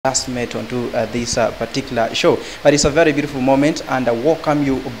last met onto this particular show, but it's a very beautiful moment, and I welcome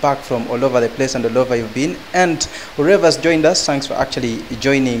you back from all over the place and all over you've been, and whoever's joined us, thanks for actually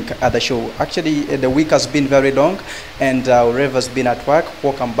joining the show. Actually, the week has been very long, and whoever's been at work,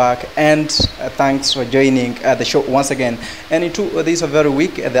 welcome back, and thanks for joining the show once again. And into this very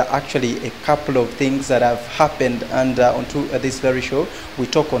week, there are actually a couple of things that have happened, and onto this very show, we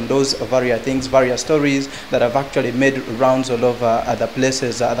talk on those various things, various stories that have actually made rounds all over the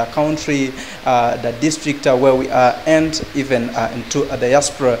places, the country, the district where we are, and even into the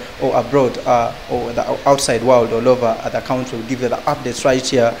diaspora or abroad or the outside world all over the country. We'll give you the updates right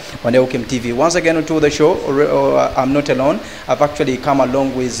here on Elkem TV. Once again onto the show, I'm not alone. I've actually come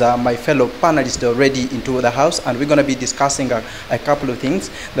along with my fellow panelists already into the house, and we're going to be discussing a couple of things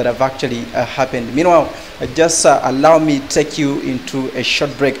that have actually happened. Meanwhile, just allow me to take you into a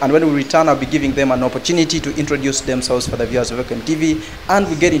short break, and when we return, I'll be giving them an opportunity to introduce themselves for the viewers of Elkem TV, and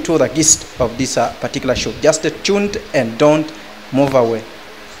we get into the gist of this particular show. Just stay tuned and don't move away.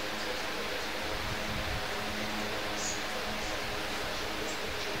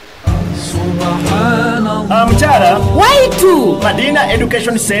 Mchara, why to Madina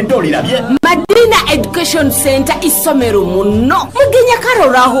Education Center olirabye? Madina Education Center isomero muno mugenya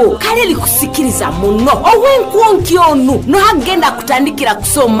karoraho kale likusikiriza muno owenkwonki onu no hagenda kutandikira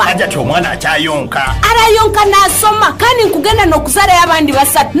kusoma aja kyomwana akyayonka arayonka nasoma kandi nkugenda nokuzara y'abandi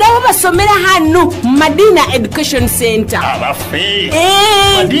basatu nabo basomera hano Madina Education Center abafe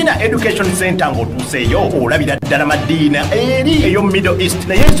Madina Education Center ngotuseyo olabira ddala Madina eri eyo Middle East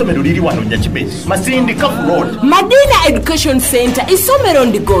naye isomero liri wano Nyakibezi Masindi Road. Madina Education Center isomero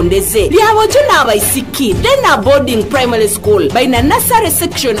ndigondeze lyabojona abaisiki dena boarding primary school baina nursery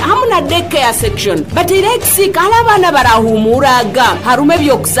section hamuna daycare section batirexi kala bana barahumuraga harume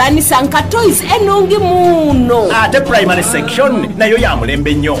byokuzanisa nka toys enungi muno ate primary section nayo ya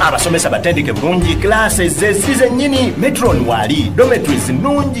mulembe nnyo abasomesa batendeke bulungi classes zesize nyini metron wali dormitories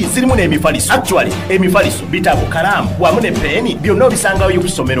nungi zirimu n'emifaliso actually emifaliso bitabo kalamu wamu ne peni byonna bisangayo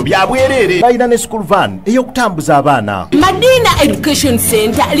y'okusomero bya bwerere bayina ne school van eyokutambuza abaana. Madina Education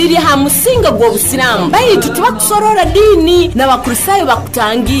Center liri ha musinga gw'obusiramu bayitu tebakusorora dini n'abakristayo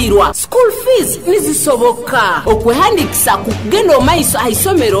bakutangirwa school fees nizisoboka okwehandikisa ku kugenda omaiso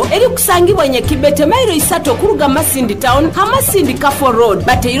aisomero eri kusangibwa Nyakibete mairo 3 okuruga Masindi town ha Masindi Kafo road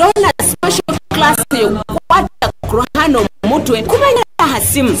bateirona special class yokwata kuruhano mutwe kumenya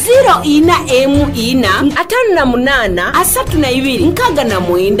hasimu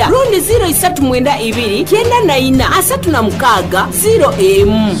 0-4-5-8-3-2 rundi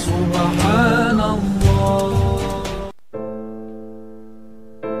 0-3-2-9-3-6-0.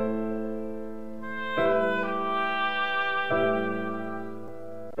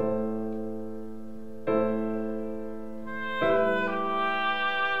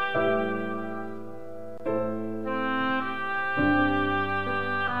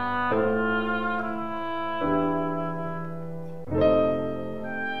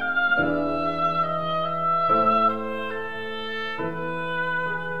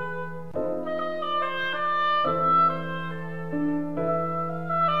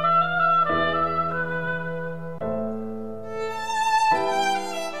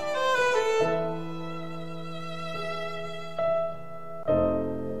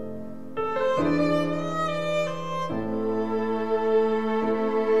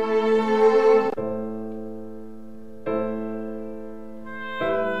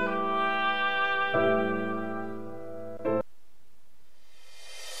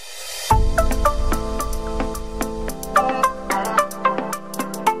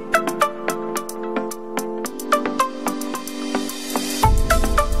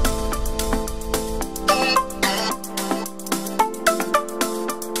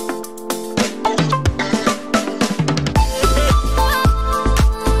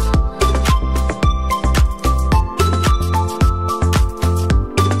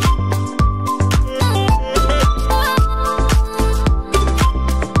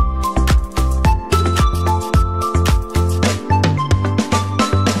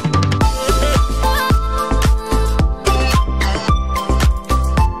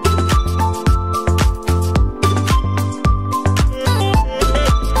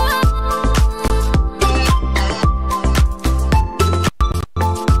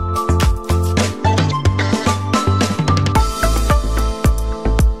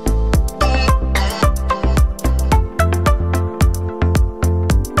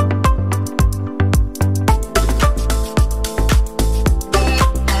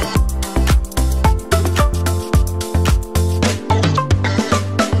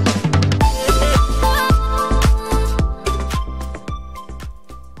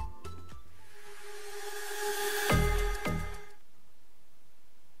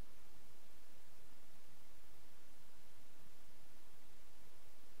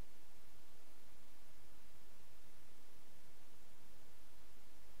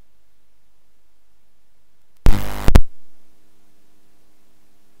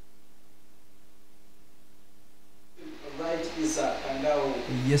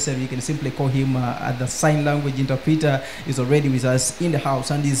 Yeseri, you can simply call him the sign language interpreter, is already with us in the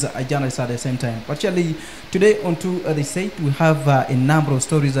house and is a journalist at the same time. Actually, today onto the site, we have a number of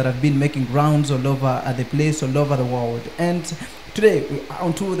stories that have been making rounds all over the place, all over the world. And today,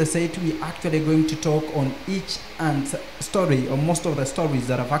 onto the site, we're actually going to talk on each and story, or most of the stories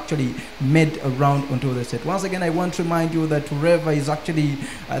that have actually made a round onto the site. Once again, I want to remind you that whoever is actually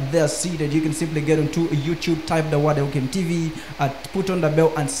there seated, you can simply get onto YouTube, type the word Elkem TV, put on the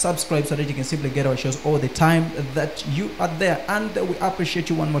bell and subscribe so that you can simply get our shows all the time that you are there. And we appreciate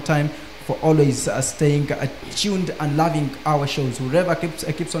you one more time for always staying tuned and loving our shows. Whoever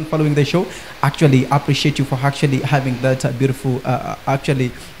keeps on following the show, actually appreciate you for actually having that beautiful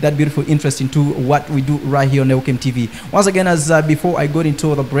interest into what we do right here on Elkem TV. Once again, as before I got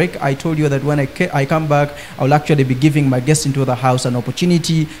into the break, I told you that when I come back, I will actually be giving my guests into the house an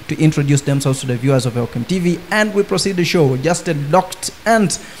opportunity to introduce themselves to the viewers of Elkem TV, and we proceed the show just locked,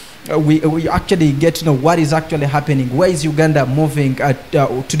 and we actually get to know what is actually happening. Where is Uganda moving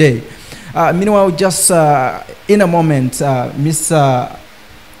today? Meanwhile, just in a moment, Mr.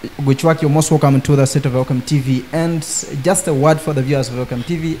 Guchwaki, you're most welcome to the set of Elkem TV, and just a word for the viewers of Elkem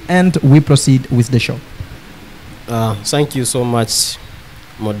TV, and we proceed with the show. Thank you so much,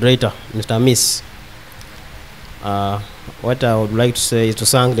 moderator, Mr. Miss. What I would like to say is to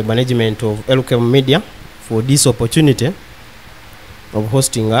thank the management of Elkem Media for this opportunity of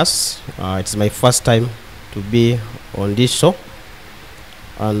hosting us. It's my first time to be on this show,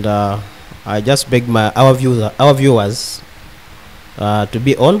 and I just beg our viewers to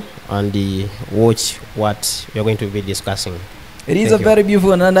be on and watch what we are going to be discussing. It is very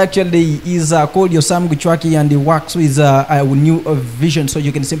beautiful, and actually is called Yosam Guchwaki, and he works with a new vision, so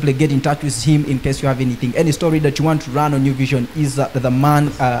you can simply get in touch with him in case you have anything. Any story that you want to run on New Vision is the man,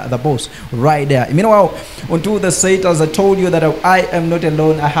 the boss, right there. Meanwhile, onto the site, as I told you that I am not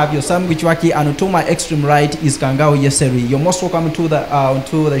alone. I have Yosam Guchwaki, and to my extreme right is Kangawo Yeseri. You're most welcome to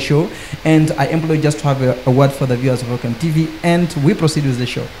the show, and I employ just to have a word for the viewers of Elkem TV, and we proceed with the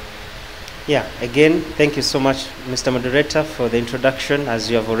show. Yeah, again, thank you so much, Mr. Moderator, for the introduction. As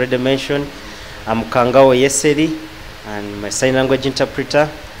you have already mentioned, I'm Kangawo Yeseri, and I'm a sign language interpreter.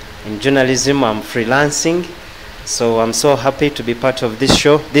 In journalism, I'm freelancing, so I'm so happy to be part of this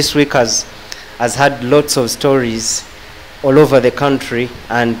show. This week has had lots of stories all over the country,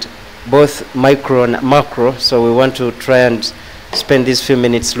 and both micro and macro, so we want to try and spend these few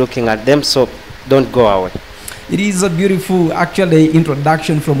minutes looking at them, so don't go away. It is a beautiful, actually,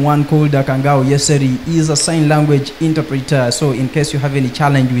 introduction from one called Kangawo Yeseri. He is a sign language interpreter. So in case you have any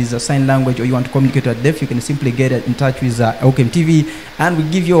challenge with the sign language or you want to communicate at depth, you can simply get in touch with Elkem TV, and we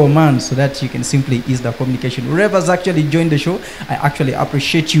give you a man so that you can simply ease the communication. Whoever's actually joined the show, I actually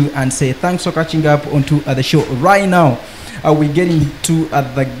appreciate you and say thanks for catching up onto the show. Right now, we're getting to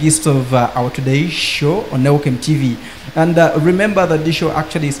the gist of our today's show on Elkem TV. And remember that this show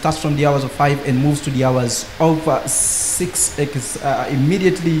actually starts from the hours of 5 and moves to the hours of 6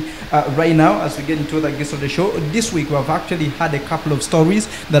 immediately right now as we get into the gist of the show. This week we have actually had a couple of stories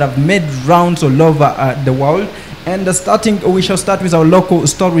that have made rounds all over the world. And we shall start with our local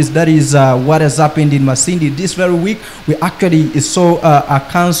stories. That is what has happened in Masindi this very week. We actually saw a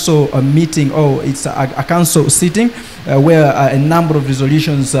council meeting, it's a council sitting where a number of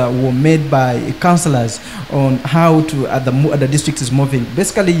resolutions were made by councillors on how to the district is moving.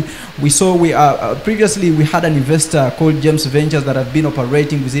 Basically, previously we had an investor called James Ventures that have been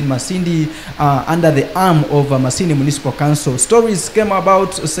operating within Masindi under the arm of Masindi Municipal Council. Stories came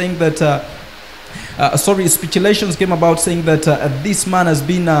about saying that speculations came about saying that this man has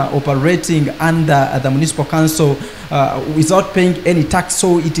been operating under the municipal council without paying any tax.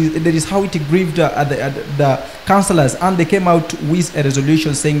 So that is how it grieved the councillors, and they came out with a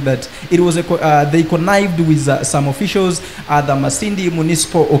resolution saying that it was they connived with some officials at the Masindi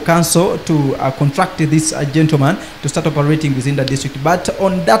Municipal Council to contract this gentleman to start operating within the district. But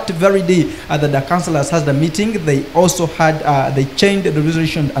on that very day that the councillors had the meeting, they also had they changed the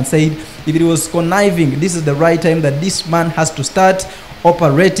resolution and said if it was conniving, this is the right time that this man has to start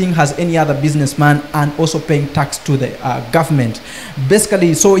operating as any other businessman and also paying tax to the government.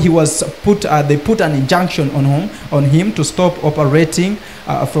 Basically, so he was they put an injunction on him to stop operating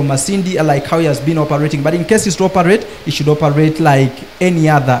from Masindi like how he has been operating. But in case he's to operate, he should operate like any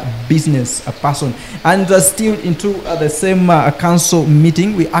other business person. And still into the same council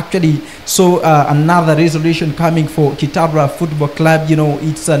meeting, we actually saw another resolution coming for Kitabra Football Club. You know,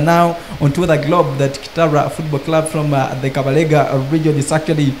 it's now onto the globe that Kitabra Football Club from the Kabarwana region is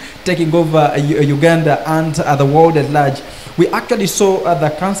actually taking over Uganda and the world at large. We actually saw the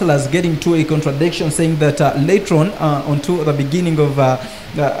councillors getting to a contradiction, saying that later on, onto the beginning of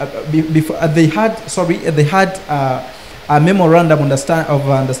before they had a memorandum of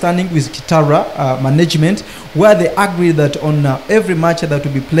understanding with Kitara management, where they agreed that on every match that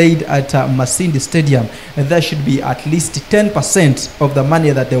will be played at Masindi Stadium, there should be at least 10% of the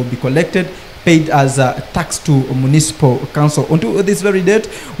money that they will be collected paid as tax to municipal council. Until this very date,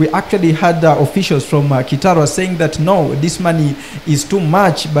 we actually had officials from Kitara saying that no, this money is too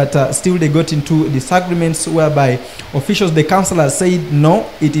much, but still they got into disagreements whereby officials, the councillors said no,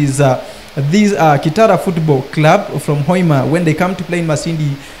 it is these Kitara Football Club from Hoima, when they come to play in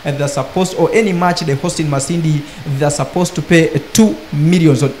Masindi, and they're supposed, or any match they host in Masindi, they're supposed to pay 2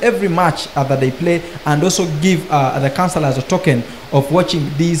 million on every match that they play, and also give the councillors a token of watching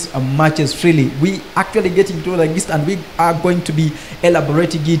these matches freely. We actually get into the list, and we are going to be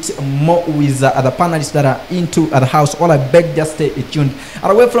elaborating it more with the panelists that are into the house. All I beg, just stay tuned.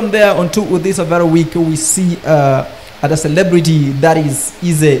 And away from there, onto this very week, we see the celebrity that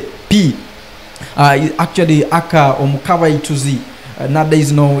is a P. Actually, Aka Omukawai Tuzi.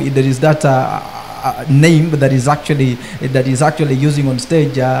 Nowadays, no, there is that name that is actually using on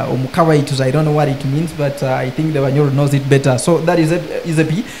stage. Omukawai Tuzi. I don't know what it means, but I think the Wanyoro knows it better. So that is a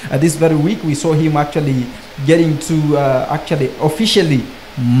P. This very week, we saw him actually getting to actually officially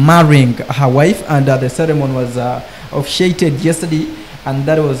marrying her wife, and the ceremony was officiated yesterday, and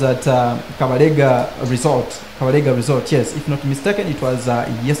that was at Kabarwana Resort. Yes, if not mistaken, it was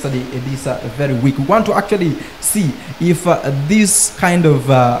yesterday, this very week. We want to actually see if this kind of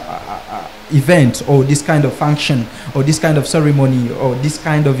event, or this kind of function, or this kind of ceremony, or this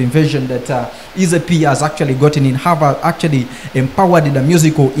kind of invasion that EZP has actually gotten in, have actually empowered the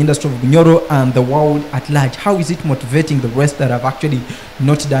musical industry of Bunyoro and the world at large. How is it motivating the rest that have actually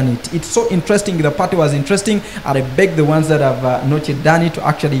not done it? It's so interesting. The party was interesting, and I beg the ones that have not yet done it to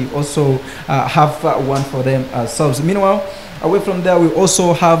actually also have one for themselves. Meanwhile, away from there, we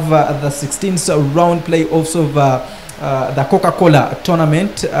also have the 16th round playoffs of the Coca-Cola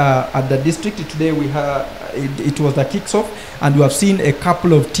tournament at the district. Today we have it was the kicks off, and we have seen a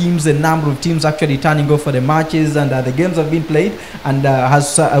couple of teams, a number of teams actually turning off for the matches, and the games have been played. And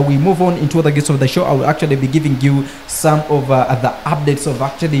as we move on into other games of the show, I will actually be giving you some of the updates of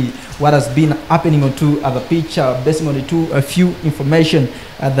actually what has been happening onto the pitch, based on a few information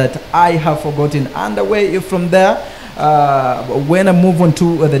that I have forgotten. And away from there, when I move on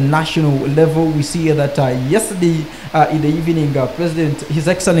to the national level, we see that yesterday in the evening, His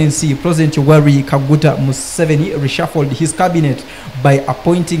Excellency President Yoweri Kaguta Museveni reshuffled his cabinet by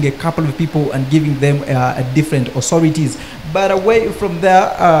appointing a couple of people and giving them different authorities. But away from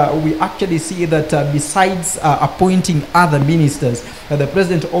there, we actually see that besides appointing other ministers, the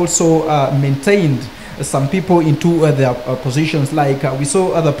president also maintained some people into their positions. Like we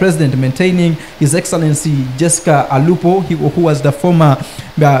saw the president maintaining His Excellency Jessica Alupo, who was the former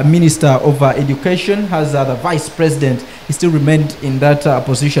Minister of Education, as the Vice President. He still remained in that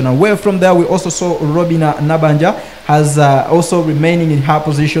position. And where from there, we also saw Robina Nabanja has also remaining in her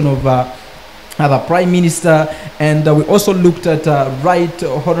position of the Prime Minister. And we also looked at Right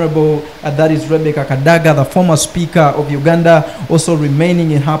Honorable, that is Rebecca Kadaga, the former Speaker of Uganda, also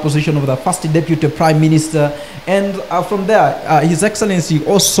remaining in her position of the First Deputy Prime Minister. And from there, His Excellency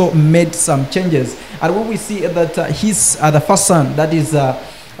also made some changes. And when we see that the first son, that is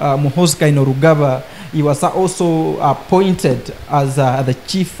Muhoozi Kainerugaba, he was also appointed as the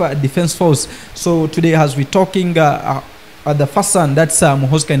Chief Defense Force. So today, as we're talking, the first son, that's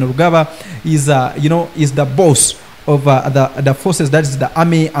Muhoozi Kainerugaba, is the boss of the forces, that is the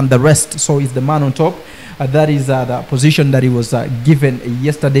army and the rest. So he's the man on top. That is the position that he was given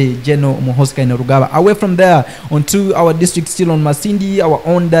yesterday, General Muhoozi Kainerugaba. Away from there, onto our district, still on Masindi, our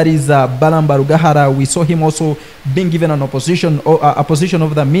own, that is Balamba Rugahara. We saw him also being given an opposition, or a position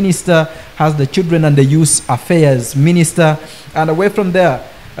of the minister, as the Children and the Youth Affairs Minister. And away from there,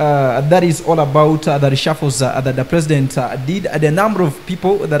 that is all about the reshuffles that the president did. The number of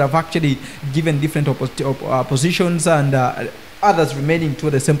people that have actually given different positions, and others remaining to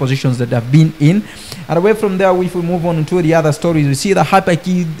the same positions that they've been in. And away from there, if we move on to the other stories, we see the Hyper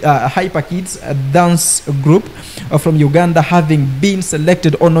Kids dance group from Uganda having been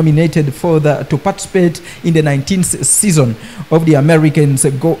selected or nominated to participate in the 19th season of the Americans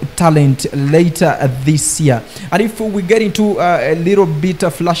Got Talent later this year. And if we get into a little bit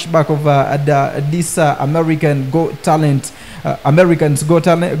of flashback of this Americans Got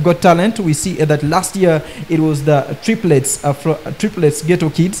Talent, we see that last year it was the triplets Ghetto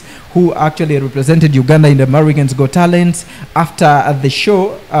Kids who actually represented Uganda in the Americans Got Talent after they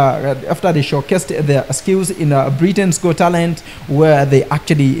showcased their skills in Britain's Got Talent, where they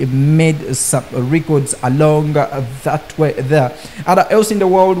actually made some records along that way there. And else in the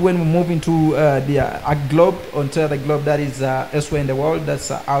world, when we move into the globe, onto the globe that is elsewhere in the world, that's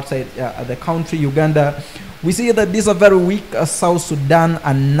outside the country, Uganda, we see that this is a very weak South Sudan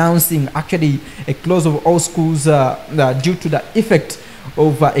announcing actually a close of all schools due to the effect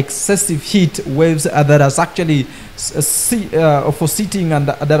of excessive heat waves that has actually and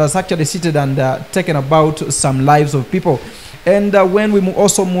that has actually seated and taken about some lives of people. And when we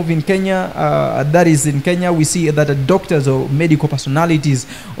also move in Kenya, that is in Kenya, we see that doctors or medical personalities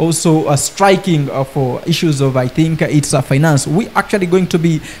also are striking for issues of, I think, it's finance. We actually going to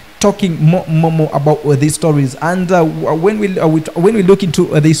be talking more about these stories, and when we look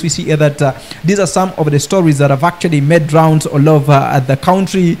into this, we see that these are some of the stories that have actually made rounds all over the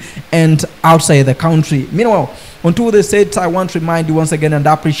country and outside the country. Meanwhile, until the set, I want to remind you once again and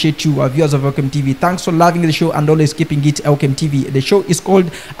appreciate you, viewers of Elkem TV. Thanks for loving the show and always keeping it Elkem TV. The show is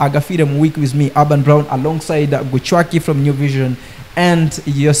called Agafiire Week with me, Urban Brown, alongside Guchwaki from New Vision and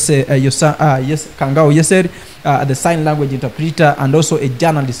Kangawo Yeseri, the sign language interpreter, and also a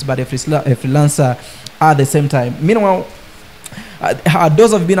journalist but a freelancer at the same time. Meanwhile,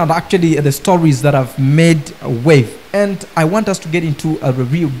 those have been actually the stories that have made a wave, and I want us to get into a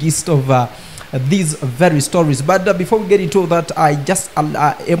real gist of these very stories. But before we get into that, I just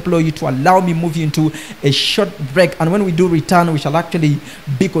implore you to allow me move you into a short break, and when we do return, we shall actually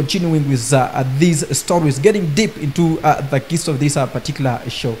be continuing with these stories, getting deep into the gist of this particular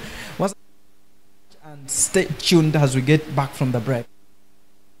show. And stay tuned as we get back from the break.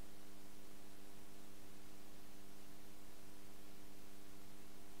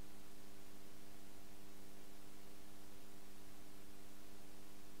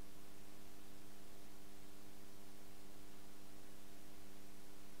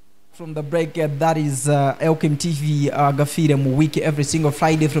 From the break, that is Elkem TV Agafiire Week every single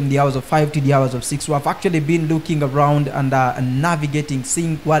Friday from the hours of 5 to the hours of 6. We have actually been looking around and navigating,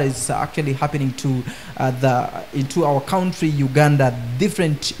 seeing what is actually happening to into our country, Uganda.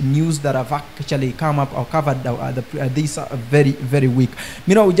 Different news that have actually come up or covered this very week.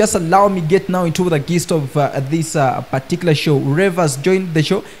 You know, just allow me get now into the gist of this particular show. Whoever's joined the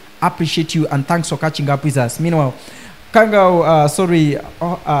show, appreciate you and thanks for catching up with us. Meanwhile, Kangawo,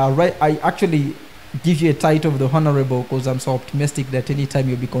 right, I actually give you a title of the Honorable because I'm so optimistic that anytime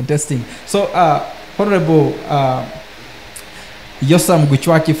you'll be contesting. So, Honorable Yosam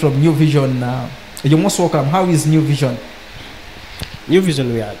Guchwaki from New Vision, you're most welcome. How is New Vision? New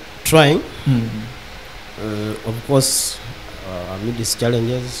Vision, we are trying. Of course, amid these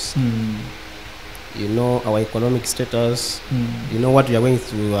challenges, you know, our economic status, you know what we are going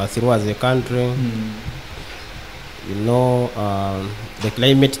through as a country. You know, the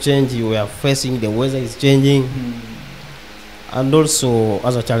climate change we are facing, the weather is changing, and also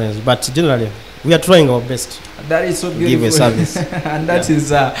other challenges. But generally, we are trying our best. That is so beautiful. Give a service. And that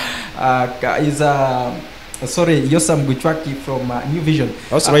is Yosam Guchwaki from New Vision.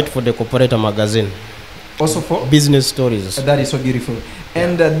 Also write for the Cooperator magazine. Also for business stories. That is so beautiful.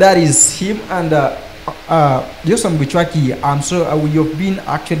 And that is him. And Yosam Guchwaki, I'm sure you've been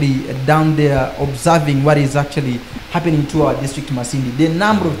actually down there observing what is actually happening to our district, Masindi. The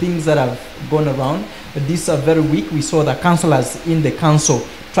number of things that have gone around this very week, we saw the councillors in the council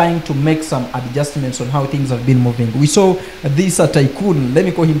trying to make some adjustments on how things have been moving. We saw this tycoon, let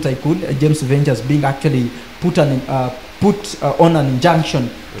me call him tycoon, James Ventures, being actually put on an injunction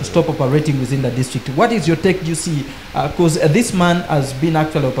to stop operating within the district. What is your take, you see? Because this man has been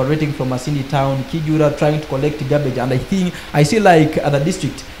actually operating from Masindi town, Kijura, trying to collect garbage, and I see like the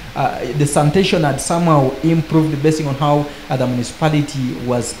district, the sanitation had somehow improved based on how the municipality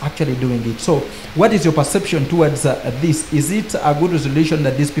was actually doing it. So what is your perception towards this? Is it a good resolution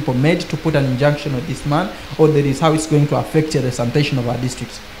that these people made to put an injunction on this man, or that is how it's going to affect the sanitation of our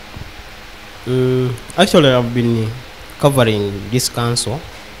districts? Actually, I've been covering this council,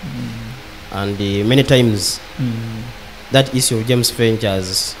 and many times that issue of James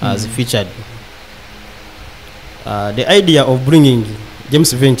Ventures has featured. the idea of bringing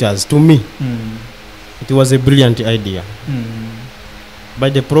James Ventures to me, it was a brilliant idea.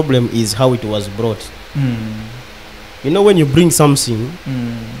 But the problem is how it was brought. You know, when you bring something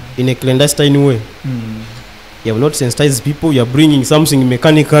in a clandestine way, you have not sensitized people, you are bringing something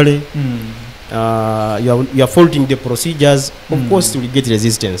mechanically, you are faulting the procedures, of course you will get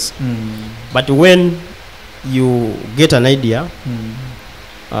resistance. But when you get an idea,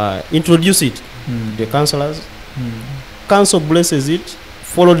 introduce it to the councillors, council blesses it,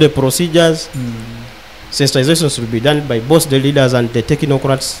 follow the procedures, sensitizations will be done by both the leaders and the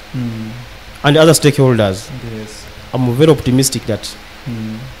technocrats and other stakeholders. Yes. I'm very optimistic that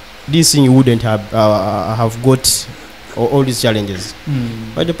this thing wouldn't have got all these challenges.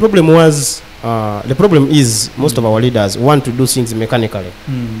 But the problem was, is most of our leaders want to do things mechanically.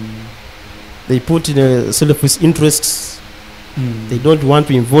 They put in self-interests. They don't want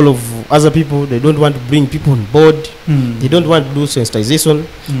to involve other people. They don't want to bring people on board. They don't want to do sensitization.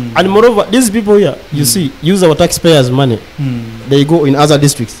 And moreover, these people here, you see, use our taxpayers' money. They go in other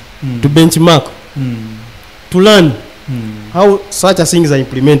districts to benchmark, to learn how such a things are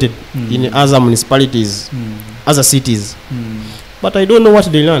implemented in other municipalities, other cities. But I don't know what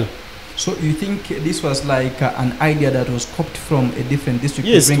they learn. So you think this was like an idea that was copied from a different district?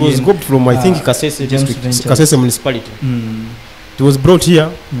 Yes, it was copied from, I think, Kasese district, Kasese municipality. It was brought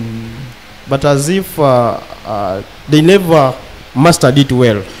here, but as if they never mastered it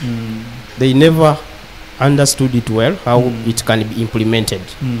well. They never understood it well, how it can be implemented.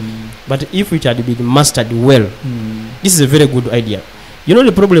 But if it had been mastered well, this is a very good idea. You know,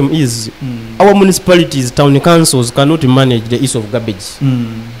 the problem is our municipalities, town councils cannot manage the issue of garbage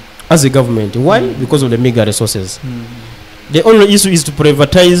as a government. Why? Because of the mega resources. The only issue is to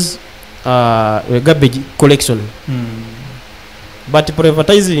privatize garbage collection. But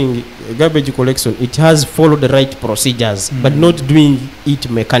privatizing garbage collection, it has followed the right procedures, but not doing it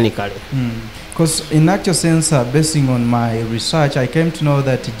mechanically. Because in actual sense, basing on my research, I came to know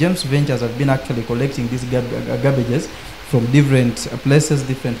that James Ventures have been actually collecting these garbages from different places,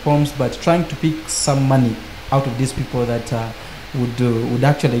 different homes, but trying to pick some money out of these people that would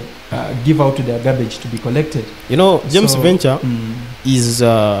actually give out to their garbage to be collected. You know, James Venture is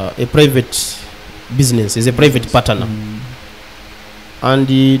a private business, is a private partner. And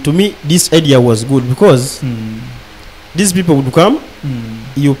to me, this idea was good because these people would come,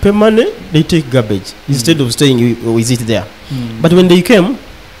 you pay money, they take garbage instead of staying with it there. But when they came,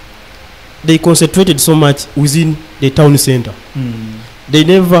 they concentrated so much within the town center. They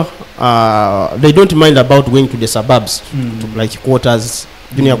never, they don't mind about going to the suburbs, to like quarters,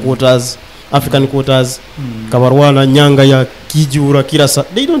 junior quarters, African quarters, Kabarwana, Nyangaya, Kijura, Kirasa.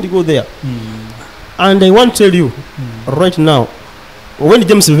 They don't go there. And I want to tell you, right now, when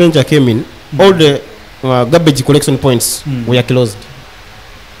James Venture came in, all the garbage collection points were closed.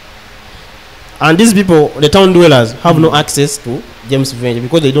 And these people, the town dwellers, have no access to James Venture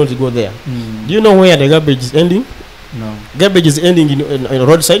because they don't go there. Do you know where the garbage is ending? No. Garbage is ending in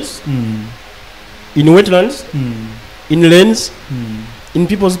roadsides, in wetlands, in lanes, in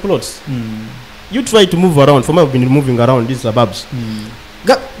people's plots. You try to move around. For me, I've been moving around these suburbs.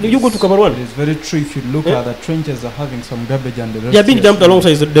 You go to Kabarwana. It's very true. If you look at the trenches are having some garbage and the rest. They are being dumped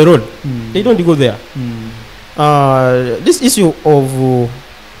alongside the road. They don't go there. This issue of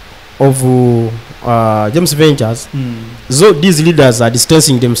James Ventures, so these leaders are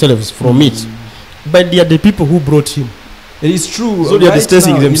distancing themselves from it, but they are the people who brought him. It is true. So they are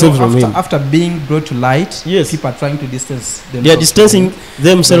distancing themselves from him. After being brought to light, yes, people are trying to distance themselves. They are distancing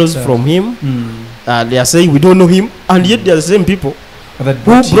themselves from him. They are saying we don't know him, and yet they are the same people who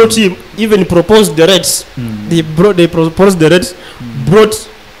brought him, even proposed the rates. They proposed the rates, brought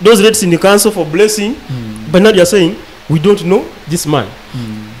those rates in the council for blessing, but now they are saying we don't know this man.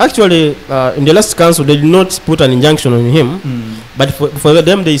 Actually, in the last council, they did not put an injunction on him, but for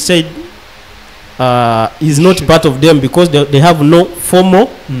them, they said he's not part of them because they have no formal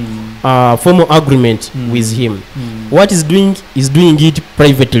agreement with him. What he's doing is doing it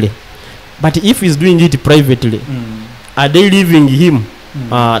privately. But if he's doing it privately, are they leaving him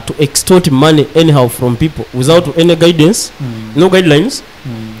to extort money anyhow from people without any guidance, no guidelines?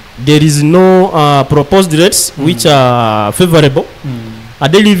 There is no proposed rates which are favorable. Are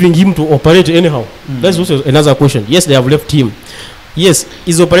they leaving him to operate anyhow? That's also another question. Yes, they have left him. Yes,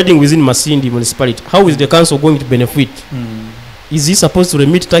 he's operating within Masindi municipality. How is the council going to benefit? Is he supposed to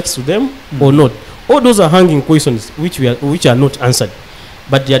remit tax to them or not? All those are hanging questions which are not answered.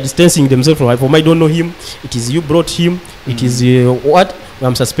 But they are distancing themselves from him. I don't know him. It is you brought him. It is what?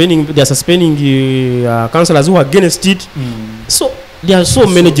 I'm suspending. They are suspending councillors who are against it. So there are so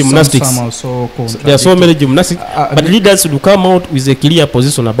many gymnastics. Some are so There are so many gymnastics, but leaders should come out with a clear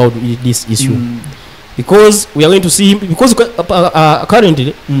position about this issue. Because we are going to see him, because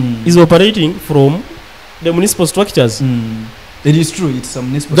currently he's operating from the municipal structures. It is true, it's a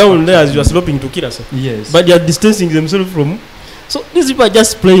municipal down there as you are sloping to kill us. Yes. But they are distancing themselves from. So these people are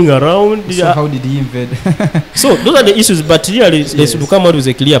just playing around. So how did he invade? So those are the issues, but really they should come out with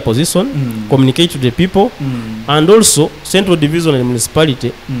a clear position, communicate to the people, and also central division and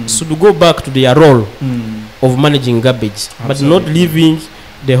municipality should go back to their role of managing garbage, but not leaving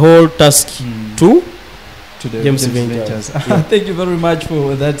the whole task to the James Ventures. Thank you very much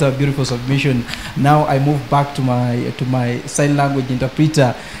for that beautiful submission. Now I move back to my sign language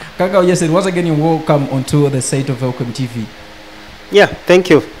interpreter. Kangawo, yes, once again you're welcome onto the site of Elkem TV. Yeah, thank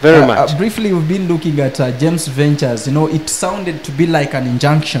you very much. Briefly, we've been looking at James Ventures. You know, it sounded to be like an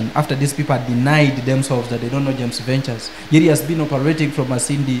injunction after these people had denied themselves that they don't know James Ventures. Yet he has been operating from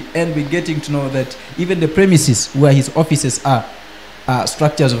Masindi, and we're getting to know that even the premises where his offices are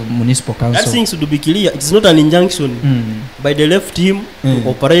structures of municipal council. That thing should be clear. It's not an injunction by the left him to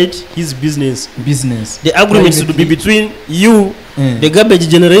operate his business. The agreement should be between you, the garbage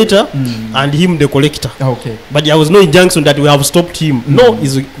generator, and him, the collector. Okay. But there was no injunction that we have stopped him. No,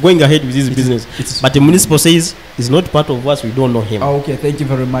 he's going ahead with his business. But the municipal says he's not part of us. We don't know him. Okay, thank you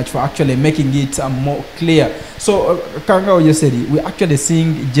very much for actually making it more clear. So, Kangawo, Yeseri, we're actually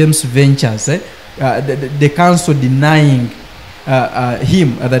seeing James Ventures, the council denying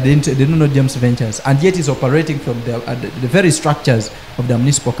him that they don't know James Ventures, and yet he's operating from the very structures of the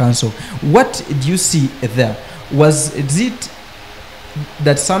municipal council. What do you see there? Is it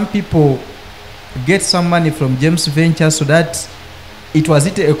that some people get some money from James Ventures so that did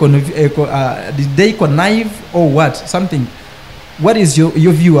they connive or what? Something. What is your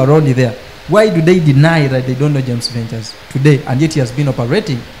view around there? Why do they deny that they don't know James Ventures today, and yet he has been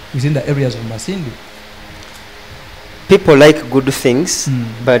operating within the areas of Masindi? People like good things,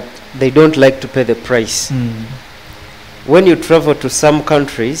 but they don't like to pay the price. When you travel to some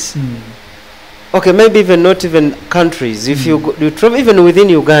countries, okay, maybe even not even countries, if you travel even within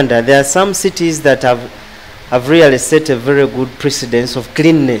Uganda, there are some cities that have really set a very good precedence of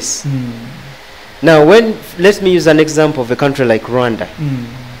cleanness. Now, let me use an example of a country like Rwanda.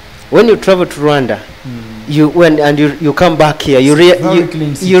 When you travel to Rwanda, you come back here, you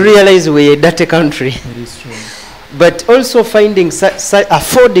realize we're a dirty country. It is true. But also affording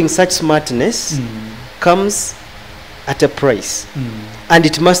such smartness comes at a price, and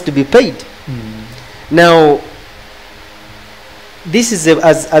it must be paid. Now, this is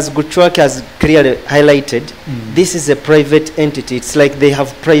as Guchwaki has clearly highlighted. This is a private entity. It's like they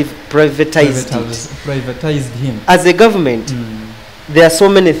have privatized him. As a government, there are so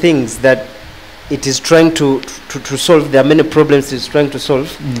many things that it is trying to solve. There are many problems it's trying to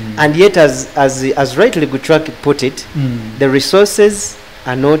solve, and yet, as rightly Guchwaki put it, the resources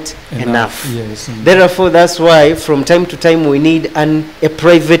are not enough. Yes. Therefore, that's why from time to time we need a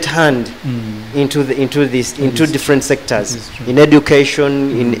private hand into different sectors, in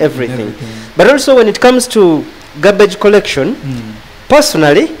education, in everything. But also when it comes to garbage collection,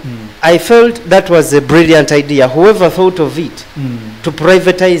 personally, I felt that was a brilliant idea. Whoever thought of it to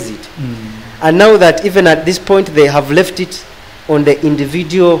privatize it. And now that even at this point they have left it on the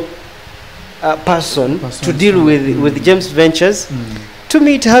individual person to deal with James Ventures, to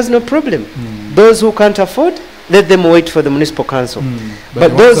me it has no problem. Those who can't afford, let them wait for the municipal council.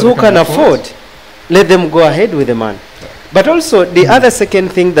 But those who can afford, let them go ahead with the man. But also the other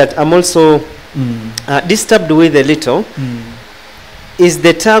second thing that I'm also disturbed with a little is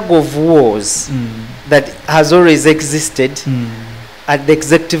the tug of wars that has always existed at the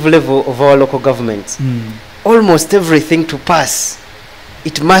executive level of our local governments. Almost everything to pass,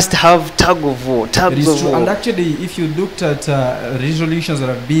 it must have tug of war. And actually, if you looked at resolutions that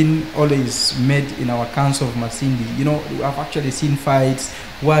have been always made in our council of Masindi, you know, we have actually seen fights,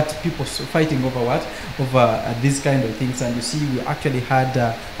 people fighting over over these kind of things. And you see, we actually had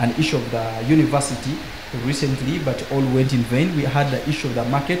an issue of the university recently, but all went in vain. We had the issue of the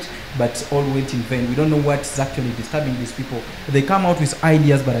market, but all went in vain. We don't know what's actually disturbing these people. They come out with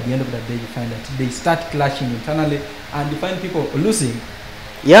ideas, but at the end of the day, you find that they start clashing internally, and you find people losing.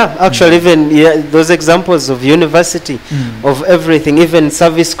 Yeah, actually, even those examples of university, of everything, even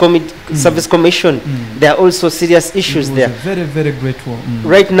service commission, there are also serious issues there. Very, very great one.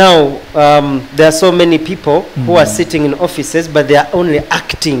 Right now, there are so many people who are sitting in offices, but they are only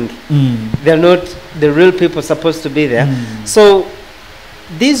acting. They are not the real people supposed to be there. So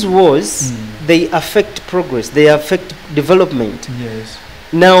these wars, they affect progress. They affect development. Yes.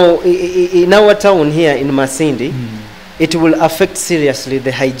 Now, in our town here in Masindi, it will affect seriously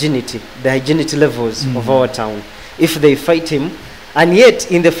the hygienity levels of our town if they fight him. And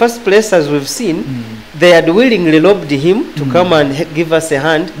yet, in the first place, as we've seen, they had willingly lobbed him to come and give us a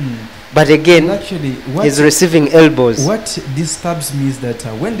hand. But again, actually, he's receiving elbows. What disturbs me is that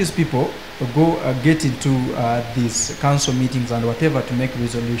when these people go get into these council meetings and whatever to make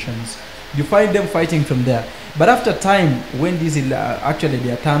resolutions, you find them fighting from there. But after time, when these actually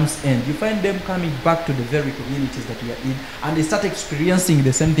their terms end, you find them coming back to the very communities that we are in, and they start experiencing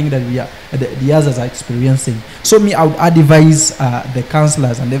the same thing that we are, the others are experiencing. So me, I would advise the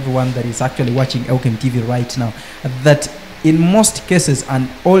councillors and everyone that is actually watching Elkem TV right now that in most cases and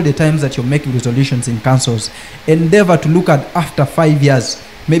all the times that you're making resolutions in councils, endeavor to look at after 5 years,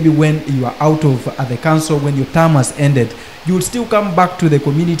 maybe when you are out of the council, when your term has ended, you will still come back to the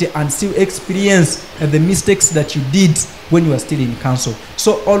community and still experience the mistakes that you did when you are still in council.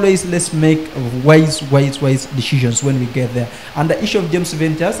 So always let's make wise decisions when we get there. And the issue of James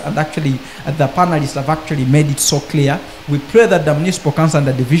Ventures, and actually the panelists have actually made it so clear. We pray that the municipal council and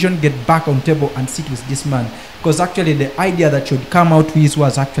the division get back on table and sit with this man, because actually the idea that should come out with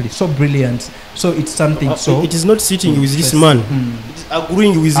was actually so brilliant. So it's something so... It is not sitting with this man. It is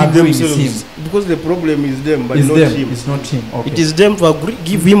agreeing with themselves. Because the problem is them, but not him. It's not him. Okay. It is them to agree,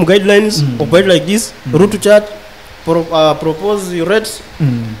 give him guidelines, operate like this, route chart, propose your rates.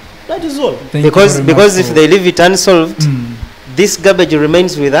 That is all. Because if they leave it unsolved, this garbage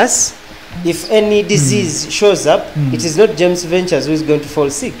remains with us. If any disease shows up, it is not James Ventures who is going to fall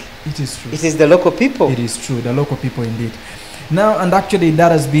sick. It is true. It is the local people. It is true, the local people indeed. Now, and actually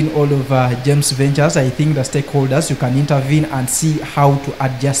that has been all of James Ventures. I think the stakeholders, you can intervene and see how to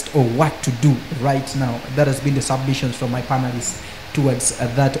adjust or what to do right now. That has been the submissions from my panelists towards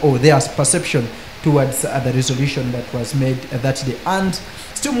that, or their perception towards the resolution that was made that day. And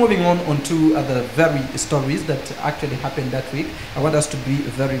still moving on to the very stories that actually happened that week, I want us to be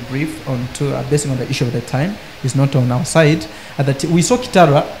very brief on to based on the issue of the time. It's not on our side. That we saw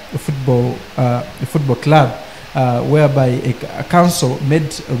Kitara football club, whereby a council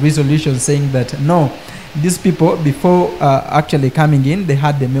made a resolution saying that no, these people before actually coming in, they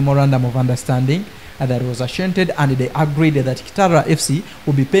had the memorandum of understanding that was assured, and they agreed that Kitara FC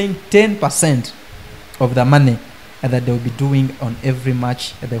will be paying 10% of the money that they will be doing on every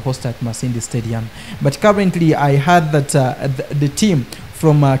match they host at Masindi Stadium. But currently, I heard that the team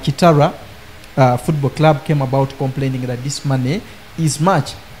from Kitara Football Club came about complaining that this money is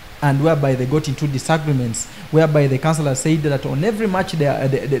much, and whereby they got into disagreements, whereby the councillor said that on every match they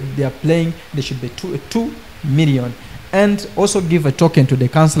are playing, they should be 2 million, and also give a token to the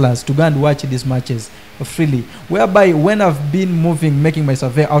councillors to go and watch these matches freely. Whereby when I've been making my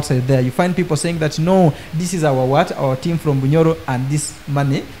survey outside there, you find people saying that no, this is our team from Bunyoro, and this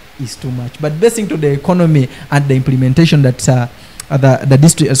money is too much. But basing to the economy and the implementation that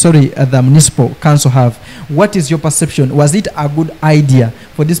the municipal council have, what is your perception? Was it a good idea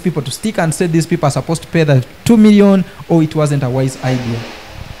for these people to stick and say these people are supposed to pay the 2 million, or it wasn't a wise idea?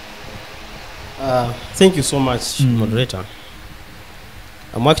 Thank you so much, moderator.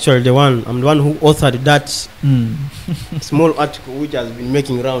 I'm actually the one who authored that small article which has been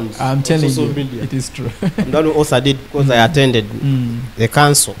making rounds. I'm telling you, it is true. I'm the one who authored it because I attended the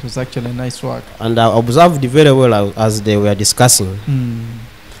council. It was actually nice work. And I observed it very well as they were discussing.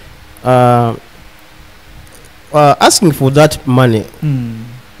 Asking for that money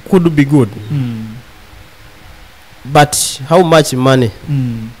could be good. But how much money?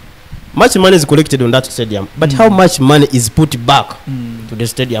 Much money is collected on that stadium, but how much money is put back to the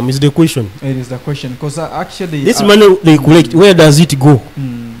stadium is the question. It is the question, because actually this money they collect, where does it go?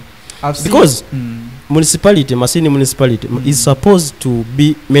 Because municipality, Masindi municipality, is supposed to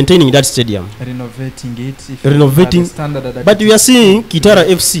be maintaining that stadium, renovating it, but we are seeing Kitara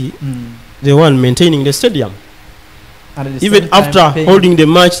FC, the one maintaining the stadium. Even after holding the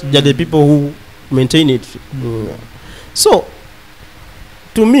match, they are the people who maintain it. So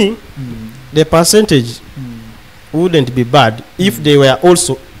to me, the percentage wouldn't be bad if they were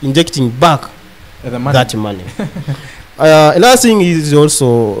also injecting back that money. Another thing is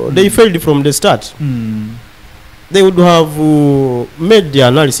also they failed from the start. They would have made the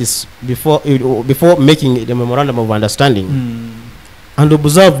analysis before making the memorandum of understanding and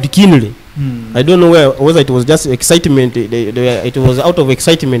observed keenly. I don't know whether it was just excitement. It was out of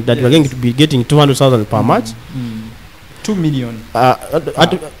excitement that we are going to be getting 200,000 per match. 2 million.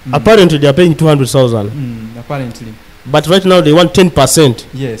 Apparently, they are paying 200,000. Apparently. But right now, they want 10%.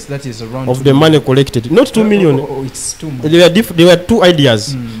 Yes, that is around of the money collected. Not 2 million. It's too much. There were two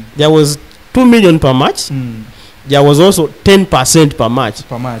ideas. There was 2 million per match. There was also 10% per match.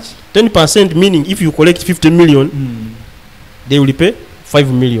 10% meaning if you collect 50 million, they will pay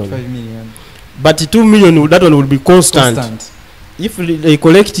 5 million. 5 million. But 2 million, that one will be constant. If they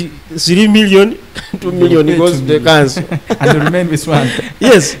collect 3 million, 2 million goes to the council. And they remain with one.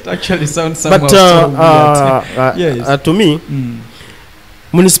 Yes. It actually sounds somehow but to me,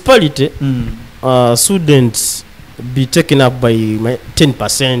 municipality shouldn't be taken up by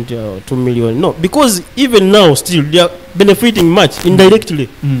 10% or 2 million. No, because even now still they are benefiting much indirectly.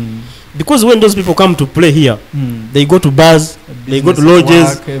 Because when those people come to play here, they go to bars, they go to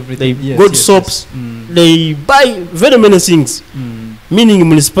lodges, they go to shops, they buy very many things. Meaning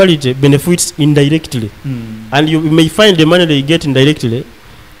municipality benefits indirectly. And you may find the money they get indirectly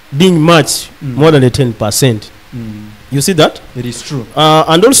being much more than the 10%. You see that? It is true.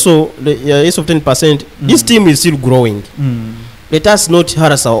 And also, the issue of 10%, this team is still growing. Let us not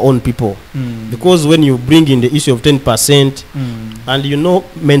harass our own people. Because when you bring in the issue of 10%, and you know,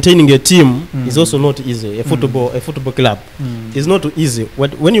 maintaining a team is also not easy. A football club is not easy.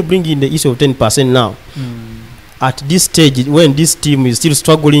 When you bring in the issue of 10% now, at this stage, when this team is still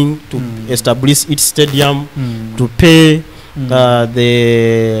struggling to establish its stadium, to pay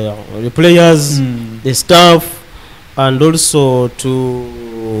the players, the staff, and also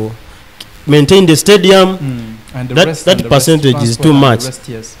to maintain the stadium, and that percentage is too much.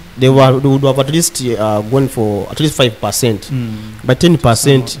 They would have at least gone for at least 5%, but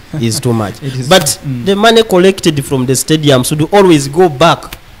 10% is too much. But the money collected from the stadium should always go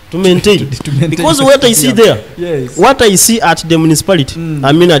back to maintain. Because what I see there, what I see at the municipality,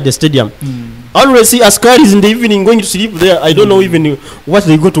 I mean at the stadium, I always see Askaris in the evening going to sleep there. I don't know even what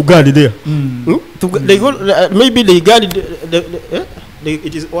they go to guard there. They go, maybe they guard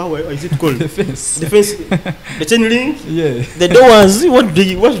it is, what is it called? The fence. The fence. The chain link. Yeah. The doors. What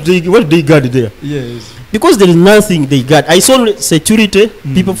they guard there? Yes. Because there is nothing they guard. I saw security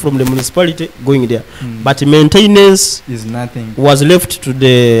people from the municipality going there, but maintenance is nothing. Was left to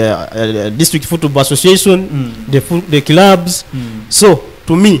the district football association, the clubs. So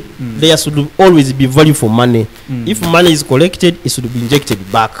to me, there should always be value for money. If money is collected, it should be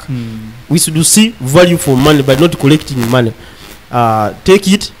injected back. We should see value for money by not collecting money. Take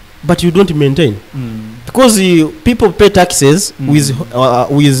it, but you don't maintain, because people pay taxes with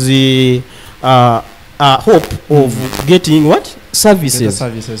the hope of getting what? Services.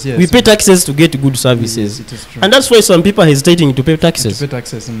 Yes. We pay taxes to get good services. And that's why some people are hesitating to pay taxes.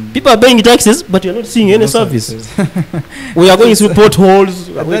 People are paying taxes, but you're not seeing any service. We are going through potholes,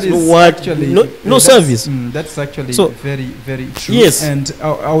 no service. That's actually very, very true. Yes. And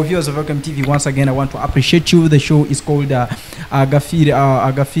our viewers of Elkem TV, once again, I want to appreciate you. The show is called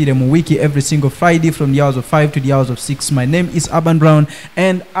Agafiire Wiki every single Friday from the hours of 5 to the hours of 6. My name is Aban Brown,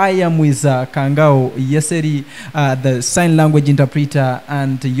 and I am with Kangawo, Yeseri, the sign language interpreter,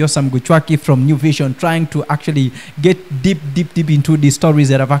 and Yosam Guchwaki from New Vision, trying to actually get deep into the stories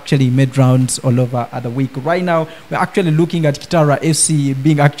that have actually made rounds all over the week. Right now, we're actually looking at Kitara FC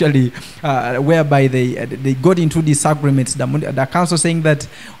being actually whereby they got into these agreements. The council saying that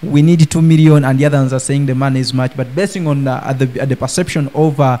we need 2 million, and the others are saying the money is much. But basing on the perception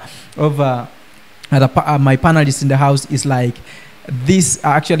of my panelists in the house is like, this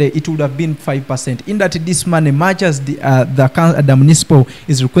actually it would have been 5%. In that this money, much as the municipal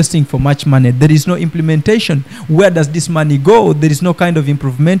is requesting for much money, there is no implementation. Where does this money go? There is no kind of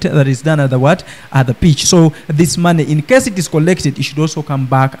improvement that is done at the pitch. So this money, in case it is collected, it should also come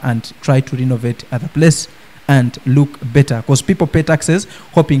back and try to renovate the place and look better, because people pay taxes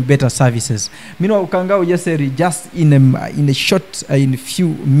hoping better services. Meanwhile, Kangawo Yeseri, just in a short, in a few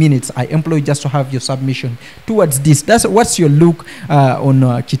minutes, I employ just to have your submission towards this. What's your look on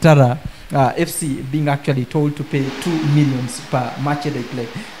Kitara FC being actually told to pay 2 million per match they play,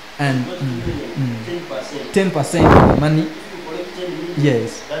 and 10% of the money?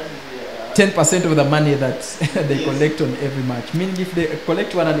 Yes. 10% of the money that they collect on every match. Meaning if they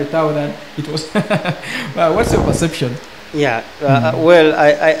collect 100,000, it was... what's your perception? Yeah, well,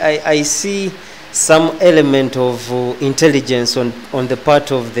 I see some element of intelligence on the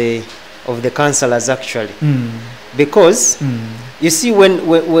part of the councillors actually, because you see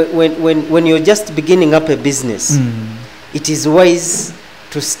when you're just beginning up a business, it is wise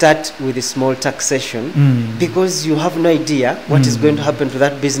to start with a small taxation, because you have no idea what is going to happen to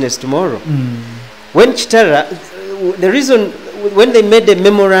that business tomorrow. When Chitara, the reason when they made a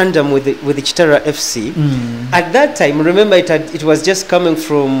memorandum with the Chitara FC, at that time, remember it was just coming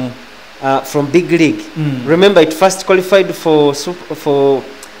from big league. Remember it first qualified for the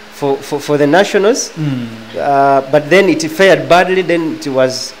nationals, but then it fared badly. Then it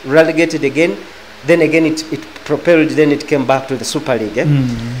was relegated again. Then again it propelled, then it came back to the Super League.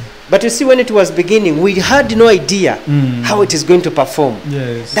 But you see, when it was beginning, we had no idea how it is going to perform.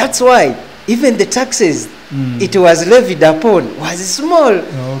 Yes. That's why even the taxes it was levied upon was small.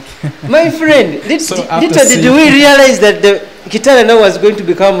 Okay. My friend, So little after did we realize that the Kitara now was going to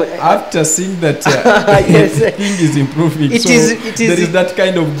become... After seeing that Yes. thing is improving, It so is- there is that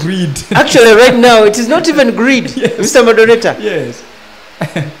kind of greed. Actually, right now, it is not even greed, Mr. Moderator. Yes.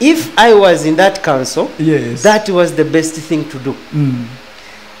 If I was in that council, Yes. that was the best thing to do. Mm.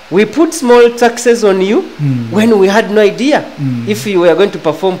 We put small taxes on you when we had no idea if you were going to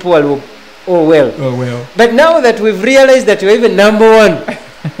perform poorly or well. Oh well. But now that we've realized that you're even number one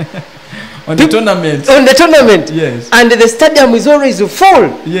On the tournament. on the tournament, Yes. and the stadium is always full,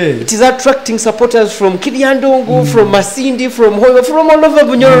 Yes. it is attracting supporters from Kiryandongo, from Masindi, from Hoyo, from all over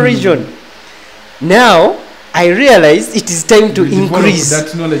Bunyoro region. Now, I realize it is time to With the word of increase.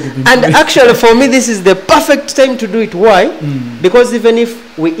 that knowledge of And information. actually, for me, this is the perfect time to do it. Why? Because even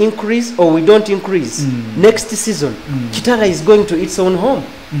if we increase or we don't increase, next season, Kitara is going to its own home.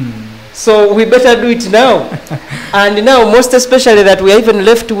 So we better do it now. And now, most especially that we are even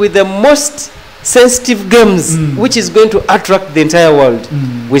left with the most sensitive games, which is going to attract the entire world.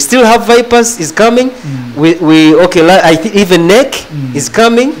 We still have Vipers is coming. I think even NEC is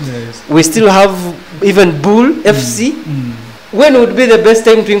coming. Yes. We still have even Bull FC. When would be the best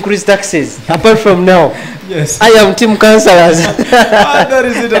time to increase taxes apart from now? Yes. I am team councillors. That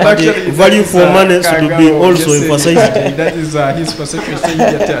is it. And actually, value for money should be Kangawo also just said emphasized. That is his perception saying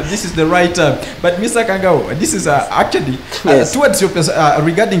that this is the right time. But Mr. Kangawo, this is actually Yes. towards your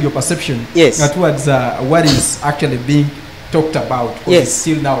regarding your perception. Yes. Towards what is actually being talked about. 'Cause Yes.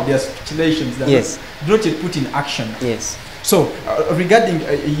 Still now there are speculations that Yes. not yet put in action. Yes. So regarding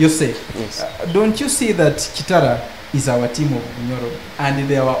Yosef, Yes. don't you see that Kitara is our team of Bunyoro and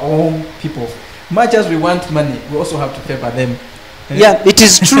they are our own people? Much as we want money, we also have to favor them. Yeah, it